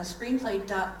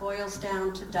screenplay boils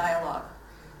down to dialogue.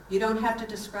 You don't have to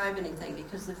describe anything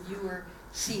because the viewer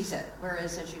sees it,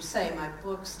 whereas, as you say, my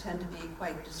books tend to be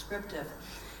quite descriptive.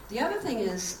 The other thing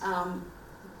is,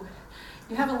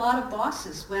 you have a lot of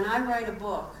bosses. When I write a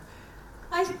book,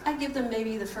 I give them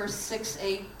maybe the first 6,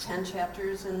 8, 10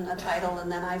 chapters and a title,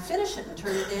 and then I finish it and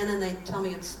turn it in, and they tell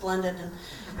me it's splendid, and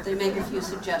they make a few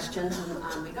suggestions, and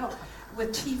on we go.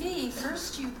 With TV,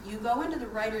 first you go into the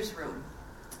writer's room,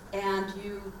 and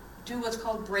you do what's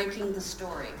called breaking the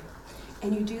story.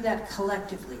 And you do that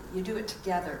collectively. You do it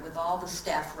together with all the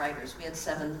staff writers. We had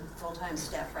 7 full-time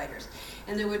staff writers.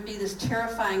 And there would be this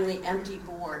terrifyingly empty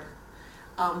board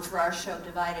for our show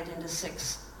divided into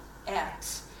 6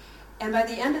 acts. And by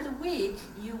the end of the week,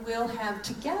 you will have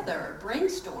together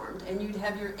brainstormed, and you'd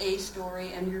have your A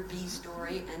story and your B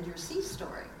story and your C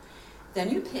story.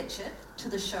 Then you pitch it to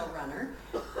the showrunner.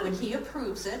 When he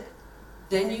approves it,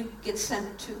 then you get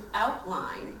sent to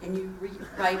outline, and you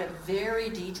write a very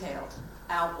detailed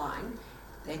outline.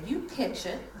 Then you pitch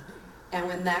it, and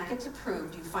when that gets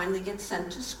approved, you finally get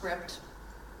sent to script.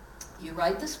 You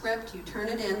write the script, you turn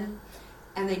it in,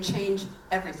 and they change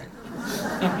everything.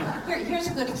 Here's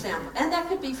a good example, and that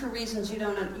could be for reasons you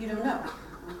don't know,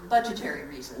 budgetary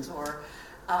reasons, or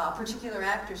a particular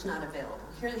actor's not available.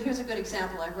 Here's a good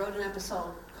example. I wrote an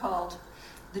episode called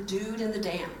 "The Dude in the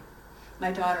Dam."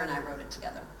 My daughter and I wrote it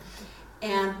together.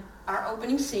 And our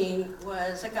opening scene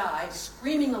was a guy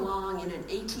screaming along in an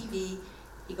ATV.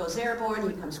 He goes airborne,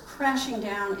 he comes crashing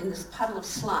down in this puddle of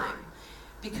slime.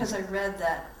 Because I read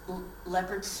that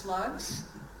leopard slugs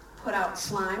put out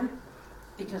slime,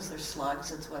 because they're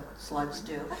slugs, it's what slugs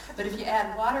do. But if you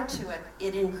add water to it,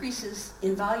 it increases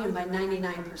in volume by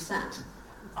 99%.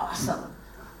 Awesome.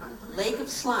 Lake of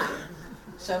slime.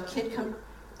 So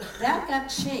that got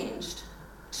changed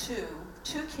to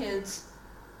 2 kids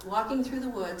walking through the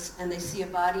woods, and they see a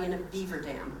body in a beaver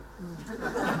dam.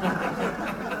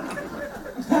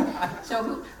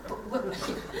 So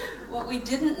what we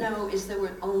didn't know is there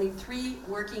were only 3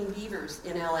 working beavers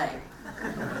in LA,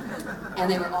 and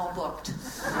they were all booked.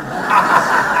 So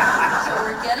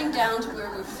we're getting down to where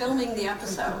we're filming the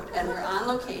episode, and we're on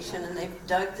location, and they've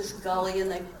dug this gully,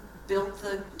 and they've built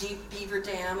the deep beaver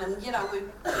dam, and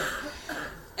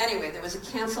anyway, there was a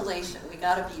cancellation. We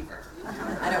got a beaver.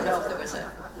 I don't know if there was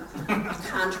a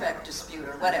contract dispute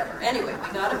or whatever. Anyway,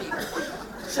 we got a beaver.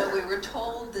 So we were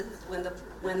told that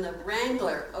when the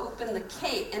wrangler opened the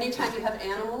cage, anytime you have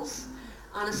animals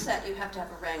on a set, you have to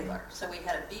have a wrangler. So we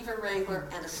had a beaver wrangler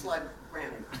and a slug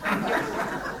wrangler.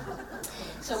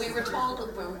 So we were told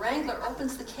that when wrangler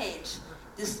opens the cage,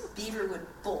 this beaver would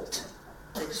bolt.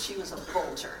 that she was a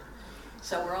bolter.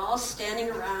 So we're all standing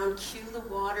around, cue the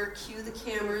water, cue the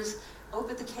cameras,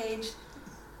 open the cage.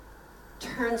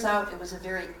 Turns out it was a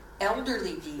very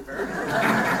elderly beaver,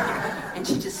 and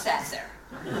she just sat there.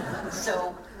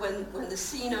 So when the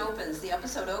scene opens, the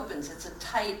episode opens, it's a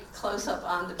tight close-up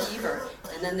on the beaver,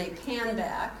 and then they pan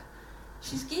back.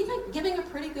 She's giving a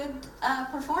pretty good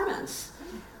performance.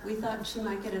 We thought she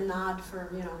might get a nod for,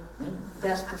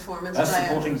 best performance by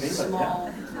a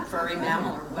small furry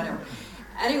mammal or whatever.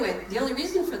 Anyway, the only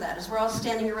reason for that is we're all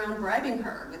standing around bribing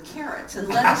her with carrots and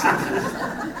lettuce and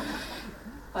things.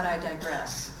 But I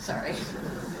digress. Sorry.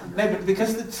 No, but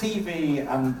because the TV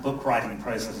and book writing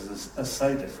processes are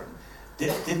so different,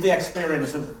 did the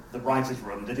experience of the writer's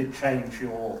room, did it change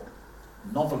your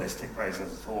novelistic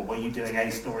process, or were you doing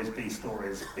A stories, B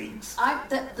stories, beats?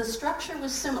 The structure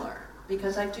was similar,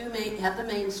 because I do have the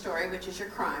main story, which is your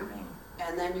crime,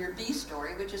 and then your B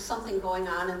story, which is something going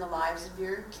on in the lives of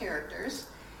your characters,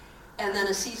 and then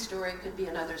a C story could be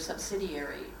another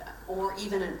subsidiary, or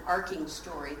even an arcing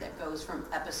story that goes from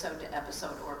episode to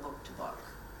episode or book to book.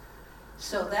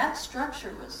 So that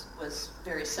structure was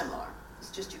very similar.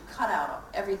 It's just you cut out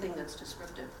everything that's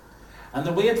descriptive. And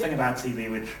the weird thing about TV,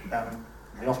 which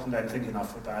we often don't think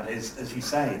enough about, is, as you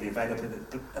say, the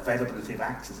availability of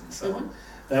actors and so on.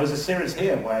 There was a series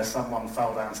here where someone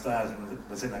fell downstairs and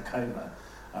was in a coma.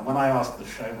 And when I asked the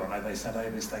showrunner, they said, they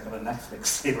got a Netflix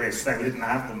series, so we didn't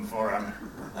have them for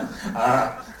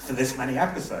this many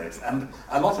episodes. And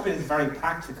a lot of it is very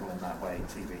practical in that way,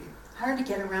 TV. Hard to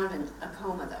get around in a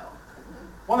coma, though.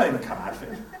 Well, they even come out of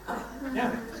it.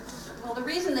 Yeah. Well, the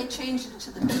reason they changed it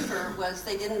to the beaver was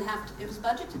they didn't have to, it was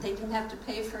budgeted, they didn't have to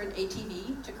pay for an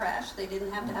ATV to crash, they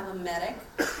didn't have to have a medic,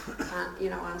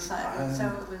 on site, so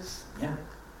it was... Yeah.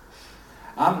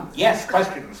 Yes,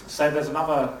 questions. So there's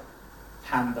another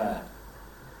hand there.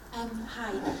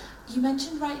 Hi. You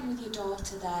mentioned writing with your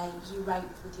daughter there. You write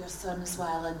with your son as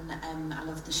well, and I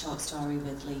love the short story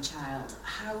with Lee Child.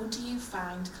 How do you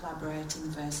find collaborating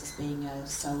versus being a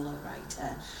solo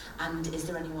writer? And is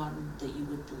there anyone that you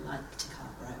would like to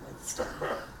collaborate with still?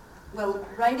 Well,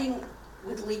 writing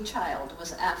with Lee Child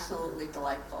was absolutely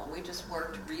delightful. We just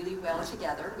worked really well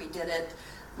together. We did it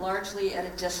largely at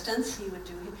a distance.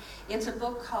 It's a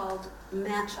book called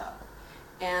Matchup.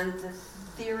 And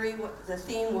the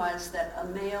theme was that a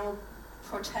male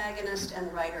protagonist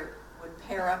and writer would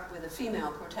pair up with a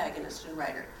female protagonist and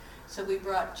writer. So we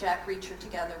brought Jack Reacher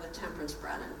together with Temperance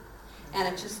Brennan. And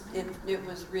it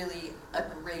was really a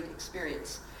great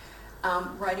experience.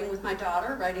 Writing with my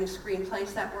daughter, writing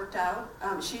screenplays, that worked out.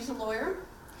 She's a lawyer.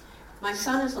 My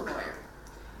son is a lawyer.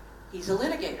 He's a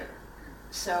litigator.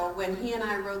 So when he and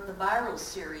I wrote the Viral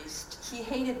series, he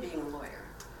hated being a lawyer.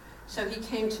 So he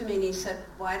came to me and he said,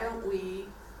 why don't we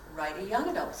write a young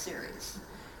adult series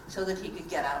so that he could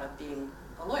get out of being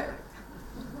a lawyer?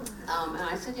 And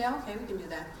I said, yeah, okay, we can do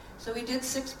that. So we did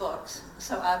 6 books.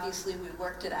 So obviously we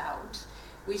worked it out.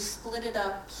 We split it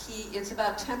up. It's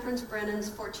about Temperance Brennan's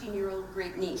 14-year-old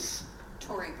great niece,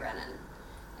 Tori Brennan,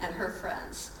 and her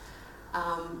friends.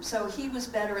 So he was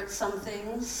better at some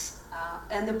things.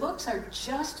 And the books are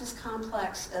just as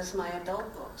complex as my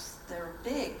adult books. They're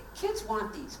big. Kids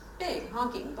want these big,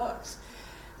 honking books.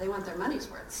 They want their money's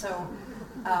worth. So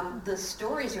the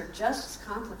stories are just as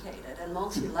complicated and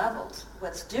multi-leveled.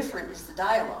 What's different is the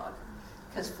dialogue,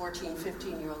 because 14,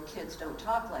 15-year-old kids don't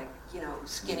talk like,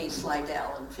 skinny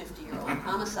Slidell and 50-year-old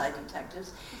homicide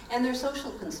detectives. And their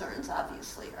social concerns,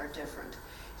 obviously, are different.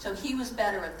 So he was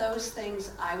better at those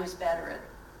things. I was better at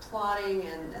plotting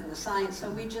and the science.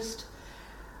 So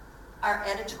our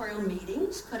editorial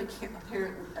meetings could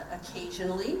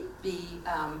occasionally be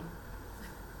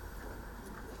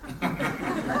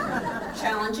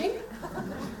challenging,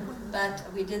 but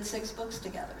we did 6 books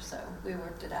together, so we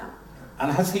worked it out.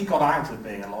 And has he got out of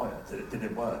being a lawyer? Did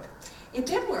it work? It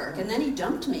did work, and then he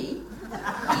dumped me.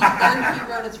 He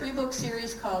wrote a 3-book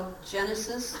series called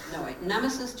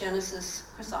Nemesis, Genesis,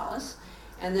 Chrysalis,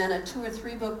 and then a 2 or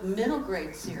 3 book middle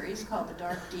grade series called The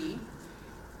Dark Deed.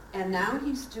 And now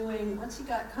he's doing, what's he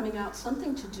got coming out?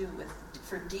 Something to do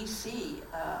for DC,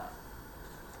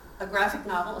 a graphic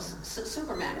novel, a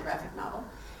Superman graphic novel,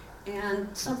 and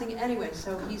something, anyway,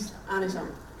 so he's on his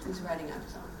own. He's writing on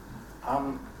his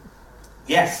own.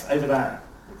 Yes, over there.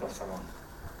 We've got someone.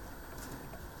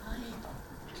 Hi,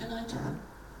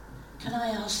 can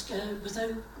I ask,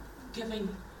 without giving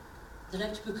the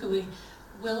next book away,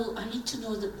 I need to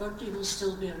know that Birdie will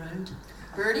still be around?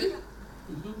 Birdie?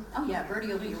 Oh yeah, Bertie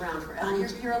will be around forever.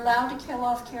 You're allowed to kill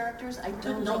off characters. I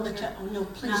don't Not know the cat. Oh no,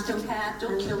 please Not the don't. cat.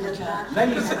 Don't kill the cat. No,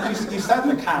 you said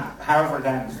the cat, however it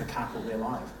ends, the cat will be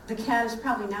alive. The cat is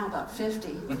probably now about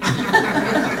 50.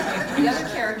 The other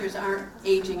characters aren't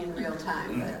aging in real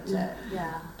time, but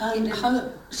yeah. And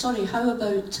how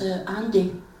about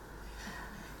Andy?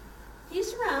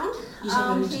 He's around. He's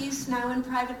around. He's now in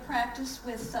private practice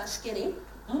with Skinny.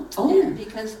 Oh.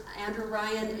 Because Andrew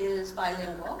Ryan is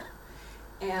bilingual,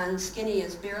 and Skinny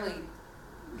is barely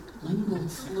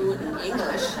fluent in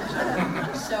English.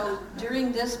 So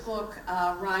during this book,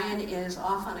 Ryan is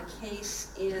off on a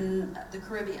case in the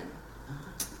Caribbean.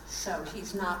 So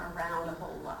he's not around a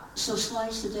whole lot. So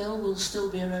Slice Adele will still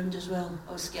be around as well.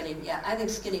 Oh, Skinny, yeah. I think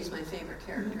Skinny's my favorite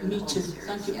character in the Me whole too. series.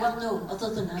 Thank you. Yeah. Well, no,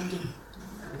 other than Andy.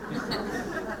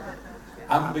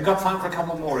 We've got time for a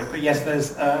couple more, but yes,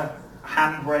 there's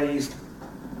hand raised,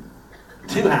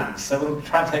 2 hands, so we'll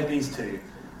try and take these 2.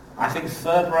 I think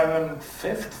 3rd row and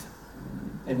 5th,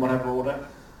 in whatever order.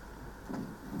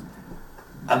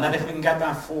 And then if we can get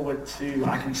that forward to,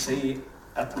 I can see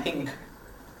a pink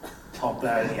top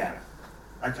there, yeah.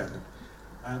 Okay.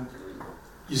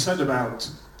 You said about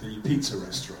the pizza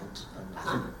restaurant, and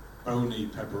I think Boni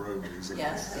Pepperoni is a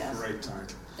Yes. great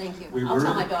title. Thank you. We I'll were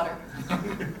tell in- my daughter.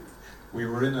 We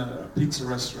were in a pizza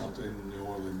restaurant in New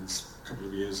Orleans a couple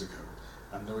of years ago,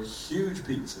 and there were huge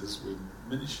pizzas. We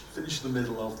finished the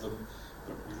middle of them,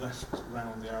 but we left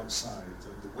around the outside,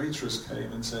 and the waitress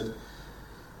came and said,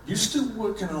 "You still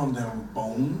working on them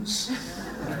bones?"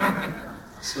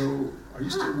 So, are you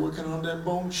still working on them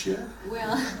bones yet?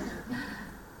 Well,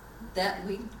 that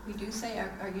we do say,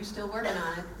 are you still working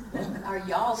on it? Are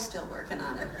y'all still working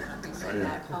on it? We say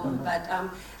back home. But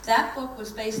that book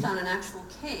was based on an actual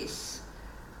case.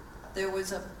 That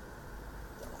was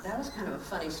kind of a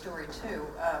funny story too.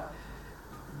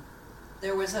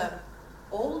 There was a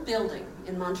old building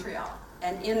in Montreal,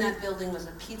 and in that building was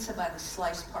a Pizza by the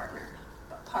Slice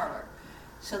parlor.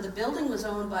 So the building was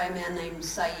owned by a man named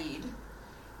Saeed,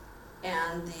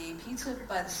 and the Pizza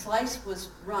by the Slice was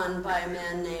run by a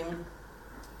man named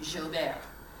Gilbert.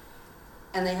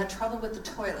 And they had trouble with the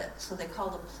toilet, so they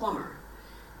called a plumber.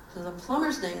 So the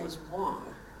plumber's name was Wong.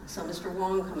 So Mr.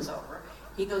 Wong comes over.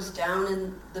 He goes down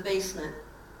in the basement.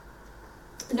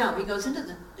 No, he goes into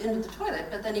the toilet,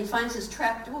 but then he finds his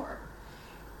trap door.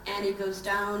 And he goes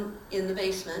down in the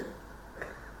basement,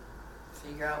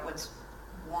 figure out what's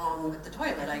wrong with the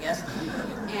toilet, I guess.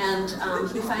 And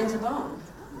he finds a bone.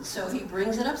 So he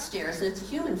brings it upstairs, and it's a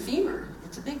human femur.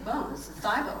 It's a big bone. It's a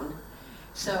thigh bone.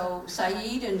 So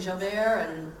Saeed and Gilbert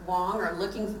and Wong are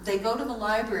looking. They go to the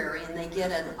library, and they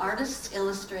get an artist's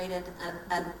illustrated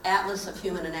an atlas of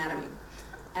human anatomy.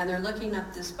 And they're looking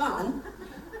up this bone,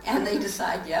 and they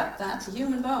decide, yep, that's a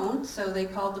human bone. So they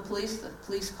called the police. The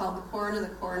police called the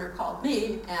coroner called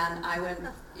me, and I went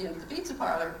into the pizza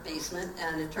parlor basement,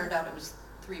 and it turned out it was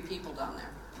 3 people down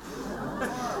there.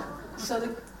 So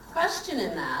the question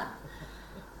in that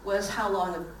was, how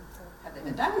long have they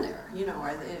been down there? You know,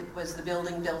 was the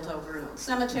building built over an old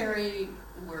cemetery?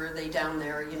 Were they down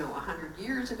there, 100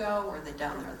 years ago? Were they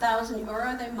down there 1,000? Or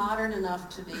are they modern enough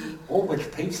to be... Or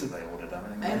which pizza they ordered, I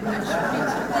mean. And which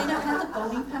pizza? They don't have the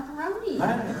bony pepperoni.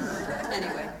 No.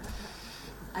 Anyway,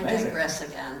 I Amazing. digress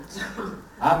again.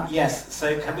 Yes,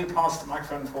 so can we pass the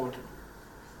microphone forward?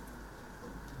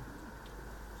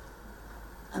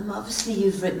 Obviously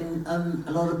you've written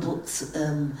a lot of books,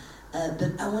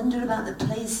 but I wonder about the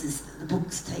places that the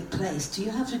books take place. Do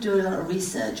you have to do a lot of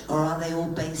research, or are they all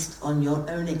based on your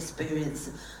own experience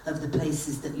of the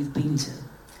places that you've been to?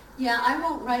 Yeah, I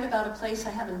won't write about a place I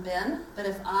haven't been, but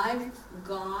if I've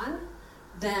gone,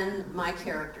 then my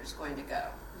character's going to go.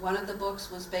 One of the books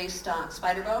was based on,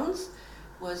 Spider Bones,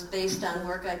 was based on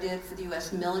work I did for the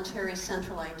U.S. Military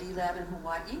Central ID Lab in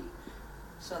Hawaii.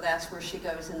 So that's where she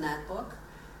goes in that book.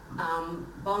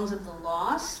 Bones of the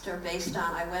Lost are based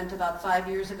on, I went about 5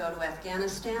 years ago to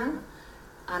Afghanistan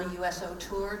on a USO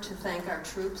tour to thank our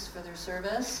troops for their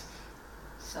service.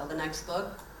 So the next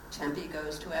book, Tempe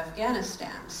goes to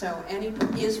Afghanistan. So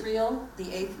Israel, the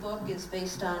 8th book, is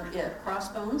based on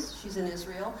Crossbones. She's in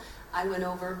Israel. I went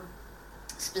over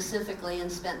specifically and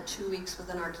spent 2 weeks with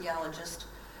an archaeologist,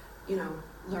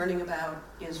 learning about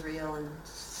Israel and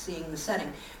seeing the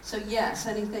setting. So yes,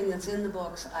 anything that's in the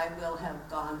books, I will have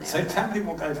gone there. So Tempe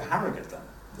will go to Harrogate then?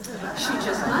 She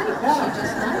just might.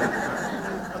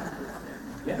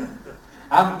 Yeah.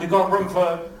 We've got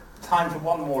time for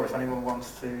one more if anyone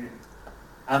wants to.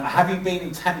 Have you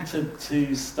been tempted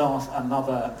to start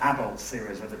another adult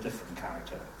series with a different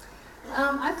character?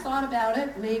 I've thought about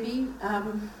it, maybe.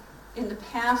 In the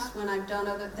past, when I've done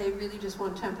they really just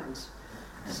want temperance.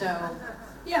 So,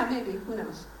 yeah, maybe, who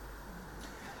knows.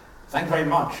 Thank you very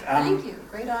much. Thank you,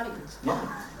 great audience. Yeah.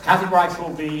 Kathy Bright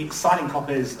will be signing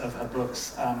copies of her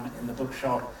books in the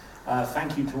bookshop.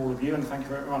 Thank you to all of you, and thank you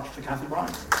very much to Kathy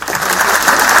Bright.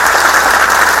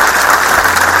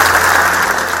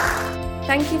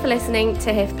 Thank you for listening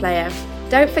to HIF Player.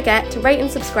 Don't forget to rate and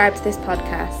subscribe to this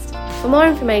podcast. For more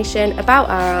information about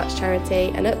our arts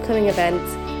charity and upcoming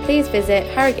events, please visit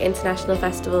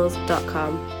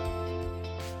harrogateinternationalfestivals.com.